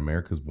woman in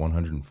America is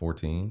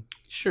 114?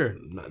 Sure.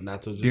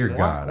 Not to just Dear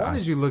God. Why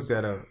did you look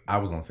that up? I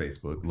was on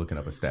Facebook looking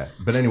up a stat.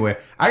 But anyway,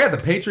 I got the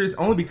Patriots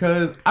only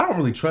because I don't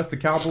really trust the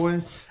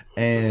Cowboys.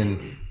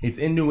 And it's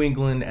in New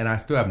England, and I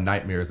still have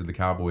nightmares of the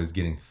Cowboys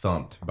getting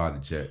thumped by the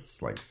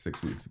Jets like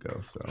 6 weeks ago.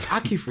 So I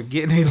keep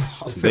forgetting they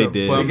lost. They to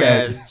did. the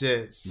bum-ass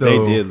Jets. So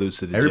they did lose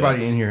to the everybody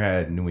Jets. in here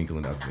had New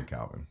England other than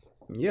Calvin.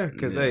 Yeah,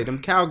 because hey,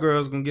 them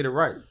Cowgirls gonna get it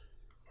right.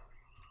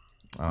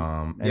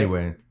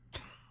 Anyway,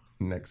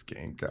 next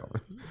game,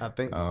 Calvin. I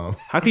think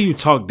How can you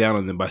talk down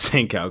on them by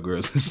saying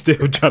Cowgirls and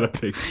still try to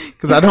pick?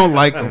 because I don't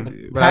like them.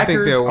 But I think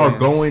Packers they'll are win.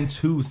 going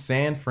to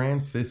San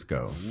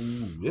Francisco.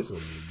 Ooh, this is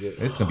gonna be good.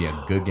 It's gonna be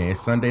a good game.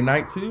 It's Sunday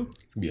night too.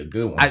 It's gonna be a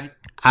good one.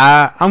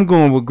 I'm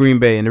going with Green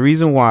Bay, and the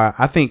reason why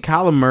I think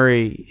Kyler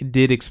Murray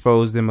did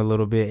expose them a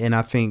little bit, and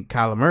I think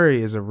Kyler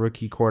Murray is a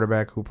rookie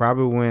quarterback who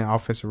probably will win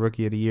Offensive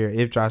Rookie of the Year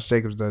if Josh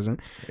Jacobs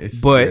doesn't.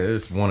 it's But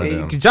one of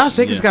them. Josh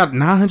Jacobs got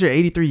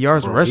 983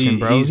 yards rushing,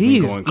 bro. he's been He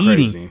is going crazy.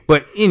 eating.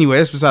 But anyway,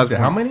 that's besides the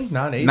How point. many?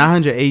 980.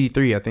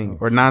 983, I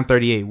think, or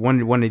 938.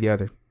 One or the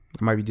other.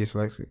 I might be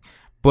dyslexic,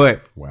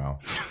 but Wow.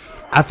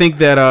 I think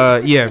that I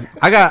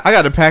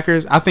got the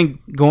Packers. I think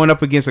going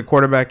up against a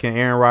quarterback in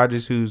Aaron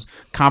Rodgers who's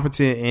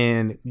competent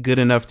and good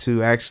enough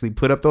to actually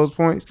put up those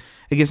points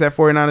against that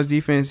 49ers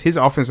defense, his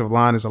offensive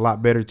line is a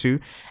lot better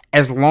too,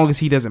 as long as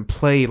he doesn't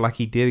play like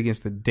he did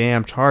against the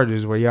damn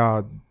Chargers where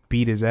y'all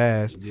beat his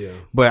ass. Yeah.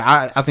 But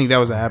I think that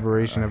was an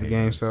aberration of a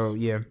game. this. So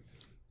yeah.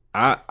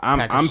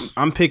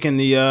 I'm picking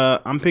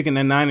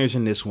the Niners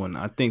in this one.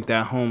 I think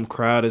that home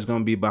crowd is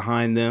going to be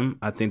behind them.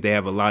 I think they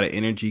have a lot of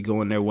energy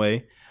going their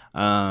way.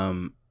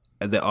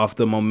 Off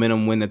the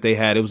momentum win that they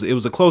had, it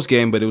was a close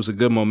game, but it was a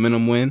good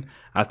momentum win.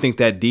 I think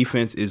that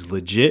defense is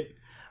legit.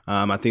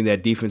 I think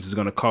that defense is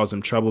going to cause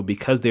them trouble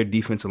because their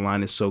defensive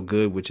line is so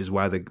good, which is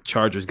why the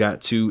Chargers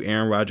got to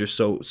Aaron Rodgers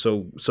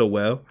so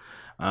well.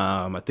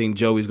 I think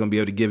Joey's going to be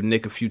able to give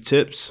Nick a few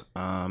tips,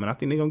 and I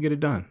think they're going to get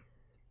it done.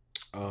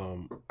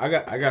 I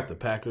got the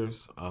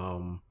Packers.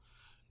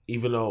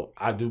 Even though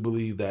I do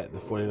believe that the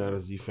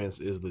 49ers defense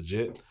is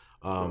legit,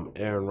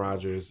 Aaron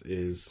Rodgers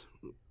is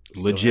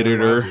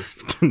Legititor.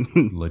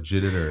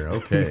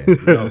 Okay.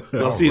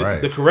 No, see,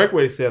 right. the correct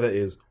way to say that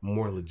is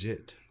more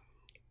legit.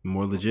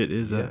 More legit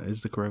is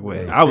the correct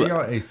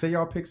way. Say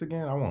y'all picks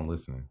again. I won't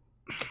listen.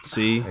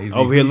 See, AZ,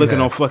 over here who looking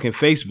you on got? fucking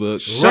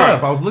Facebook. Shut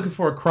up. I was looking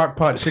for a crock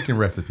pot chicken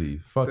recipe.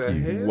 Fuck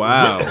you.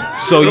 Wow.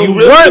 So you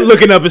weren't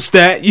looking up a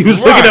stat. You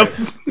was looking up.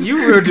 You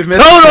real domestic.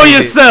 Told on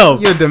yourself.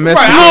 You're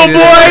domestic. Little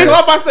boy. I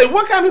was about to say,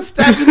 what kind of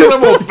stats you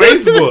doing on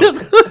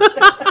Facebook?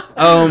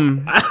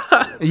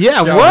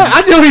 Yeah, what?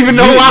 I don't even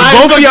know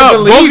why.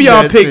 Both of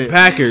y'all picked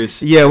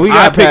Packers. Yeah, we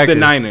got I picked the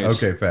Packers.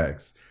 Niners. Okay,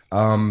 facts.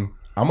 I'm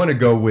gonna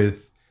go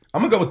with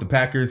the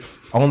Packers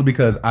only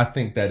because I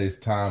think that it's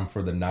time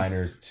for the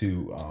Niners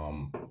to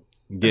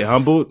Get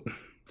humbled.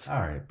 all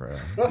right, bro.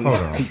 Hold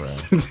on, bro.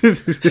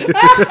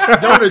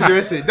 Don't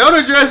address it.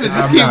 Don't address it.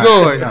 Just I'm keep not,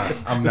 going.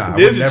 I'm not. I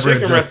There's would your never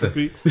chicken address it.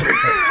 recipe.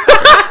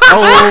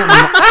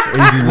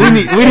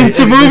 We need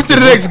to move to the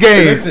next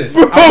game. Listen,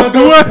 I'm gonna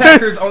go with the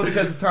Packers only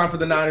because it's time for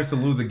the Niners to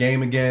lose a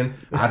game again.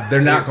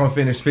 They're not gonna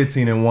finish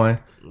 15-1.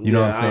 You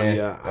know what I'm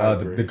saying? I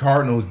agree. The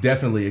Cardinals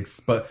definitely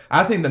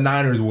I think the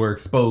Niners were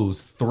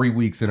exposed 3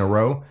 weeks in a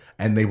row,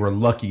 and they were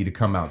lucky to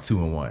come out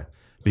 2-1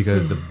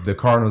 because the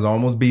Cardinals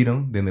almost beat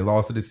them. Then they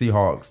lost to the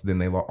Seahawks. Then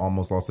they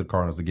almost lost to the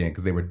Cardinals again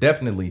because they were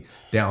definitely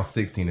down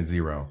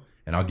 16-0.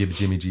 And I'll give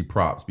Jimmy G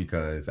props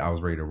because I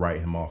was ready to write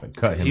him off and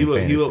cut him. He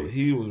was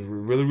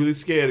really, really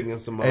scared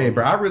against them. Hey,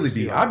 bro, I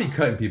be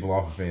cutting people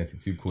off of fantasy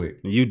too quick.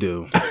 You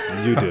do.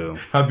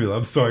 I'd be like,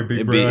 I'm sorry,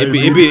 big bro. It'd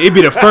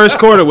be the first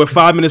quarter with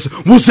 5 minutes.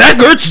 Will Zach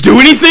Ertz do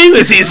anything?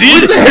 Is he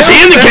in the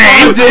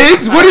game?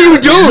 Diggs, what are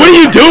you doing? What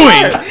are you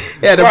doing?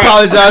 Yeah, to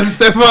apologize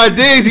to Stephon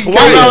Diggs. He came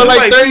out with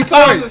like 30 times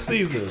points. this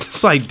season.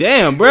 It's like,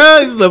 damn, bro.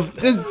 It's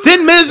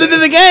 10 minutes into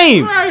the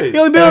game. Right. He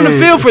only been on the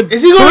field for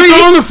Is he going to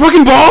throw on the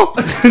fucking ball?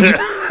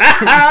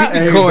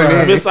 Hey, Going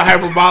bro, in. Mr.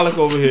 Hyperbolic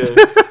over here.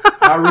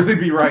 I really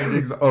be writing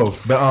niggas. Oh,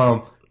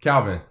 but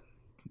Calvin,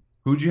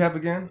 who'd you have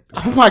again?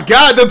 Oh my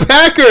God, the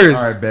Packers.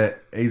 All right,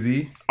 bet.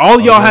 AZ.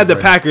 All y'all had the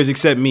right. Packers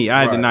except me.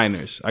 I had the Right.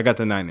 Niners. I got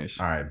the Niners.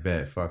 All right,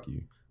 bet. Fuck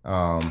you.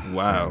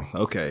 Wow.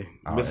 Okay.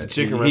 all Mr. right.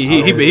 Chicken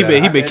He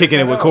recipe. been kicking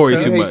it with Corey too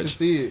I hate to much.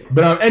 see it.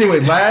 But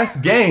anyway,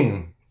 last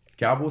game.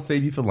 Cowboys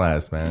save you for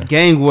last, man.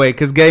 Gangway,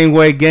 because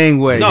gangway.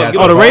 No,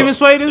 the Ravens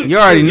played it? You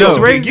already know.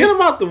 Get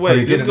him out the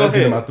way. Let's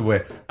get him out the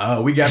way.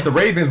 We got the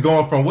Ravens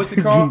going from, what's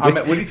it called?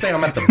 What did he say?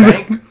 I'm at the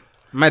bank.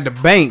 I'm at the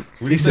bank.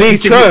 Big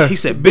trust. He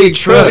said big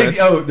trust.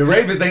 The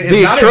Ravens. It's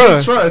big not trust. a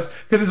big trust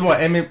because it's what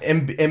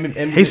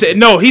He said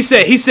no. He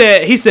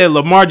said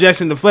Lamar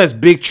Jackson the flesh.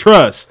 Big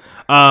trust.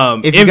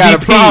 If you MVP,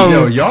 got a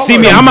problem, y'all see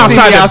me. I'm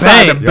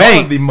outside the bank.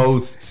 Y'all are the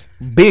most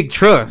big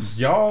trust.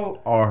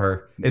 Y'all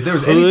are. If there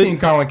was any team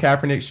Colin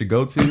Kaepernick should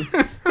go to,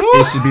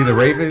 it should be the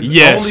Ravens.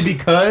 Yes. Only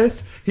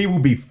because he will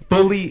be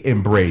fully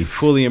embraced.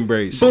 Fully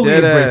embraced.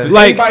 If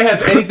like, anybody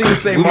has anything to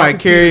say, we might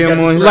carry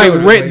him on.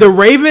 Like the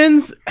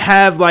Ravens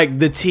have like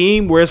the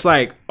team where it's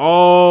like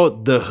all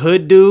the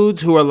hood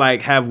dudes who are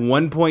like have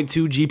 1.2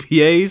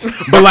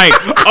 GPAs, but like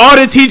all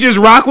the teachers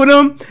rock with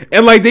them,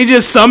 and like they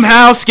just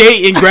somehow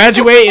skate and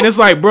graduate, and it's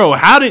like, bro,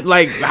 how did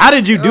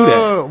you do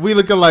that? We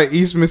looking like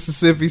East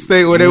Mississippi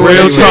State where they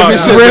Real were talk.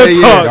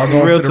 Y'all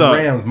going Real to talk. the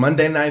Rams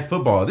Monday Night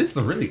Football. This is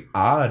a really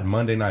odd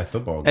Monday Night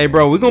Football game. Hey,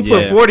 bro, we're gonna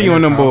put 40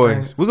 on them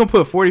Conference. boys. We're gonna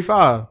put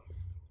 45.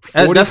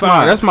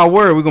 45. That's my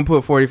word. We're gonna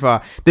put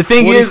 45. The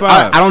thing 45. is,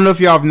 I don't know if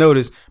y'all have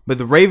noticed, but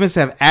the Ravens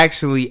have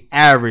actually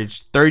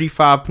averaged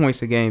 35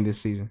 points a game this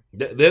season.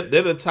 They're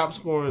the top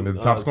scoring. The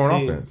top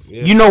scoring team. offense.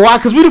 Yeah. You know why?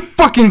 Because we the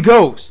fucking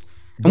ghosts.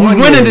 And we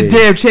winning the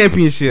damn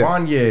championship.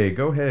 Wanye,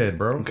 go ahead,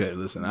 bro. Okay,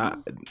 listen, I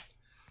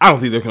don't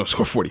think they're gonna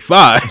score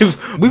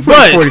 45. We put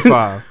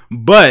 45.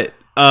 But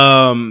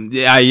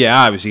I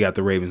obviously got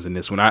the Ravens in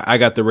this one. I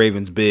got the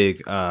Ravens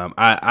big.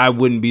 I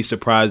wouldn't be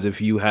surprised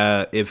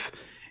if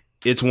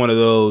it's one of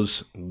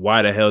those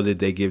why the hell did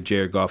they give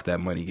Jared Goff that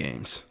money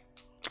games.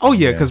 Oh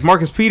yeah, because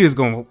Marcus Peters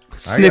gonna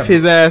sniff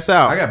his ass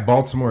out. I got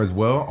Baltimore as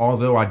well,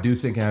 although I do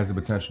think it has the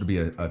potential to be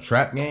a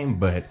trap game.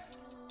 But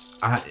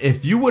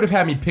if you would have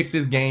had me pick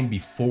this game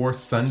before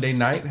Sunday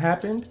night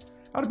happened,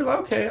 I'd be like,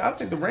 okay, I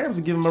think the Rams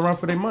would give them a run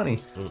for their money.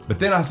 But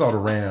then I saw the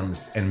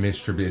Rams and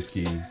Mitch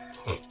Trubisky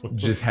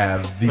just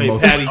have the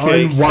most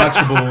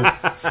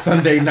unwatchable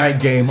Sunday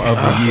night game of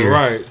the year.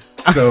 Right.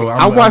 So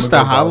I watched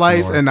the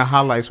highlights and the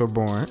highlights were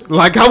boring.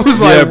 Like I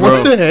was like,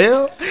 what the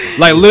hell?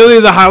 Like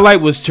literally the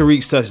highlight was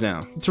Tariq's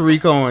touchdown.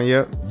 Tariq Cohen,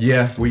 yep.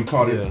 Yeah, we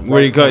caught it.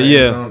 Where he caught,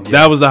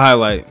 that was the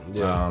highlight.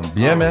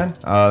 Man.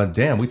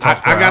 Damn, we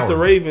talked. I got the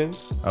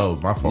Ravens. Oh,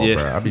 my fault,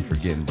 bro. I be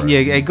forgetting, bro. Yeah,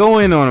 hey, go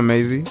in on him,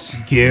 Maisie.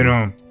 Get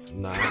him.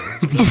 Nah.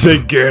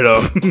 Get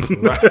him.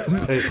 Right.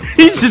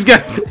 He just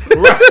got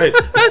Right.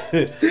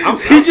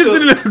 he just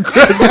did an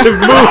aggressive move.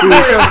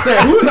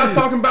 Who was I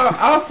talking about?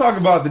 I was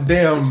talking about the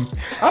damn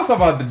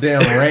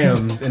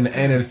Rams in the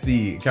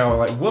NFC. Kind of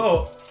like,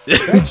 well,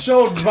 that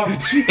showed about the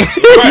Chiefs.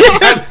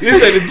 Right. You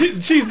said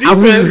the Chiefs defense. I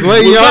was just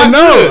letting y'all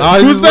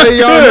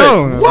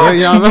know.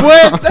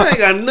 What? That ain't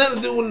got nothing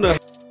to do with nothing.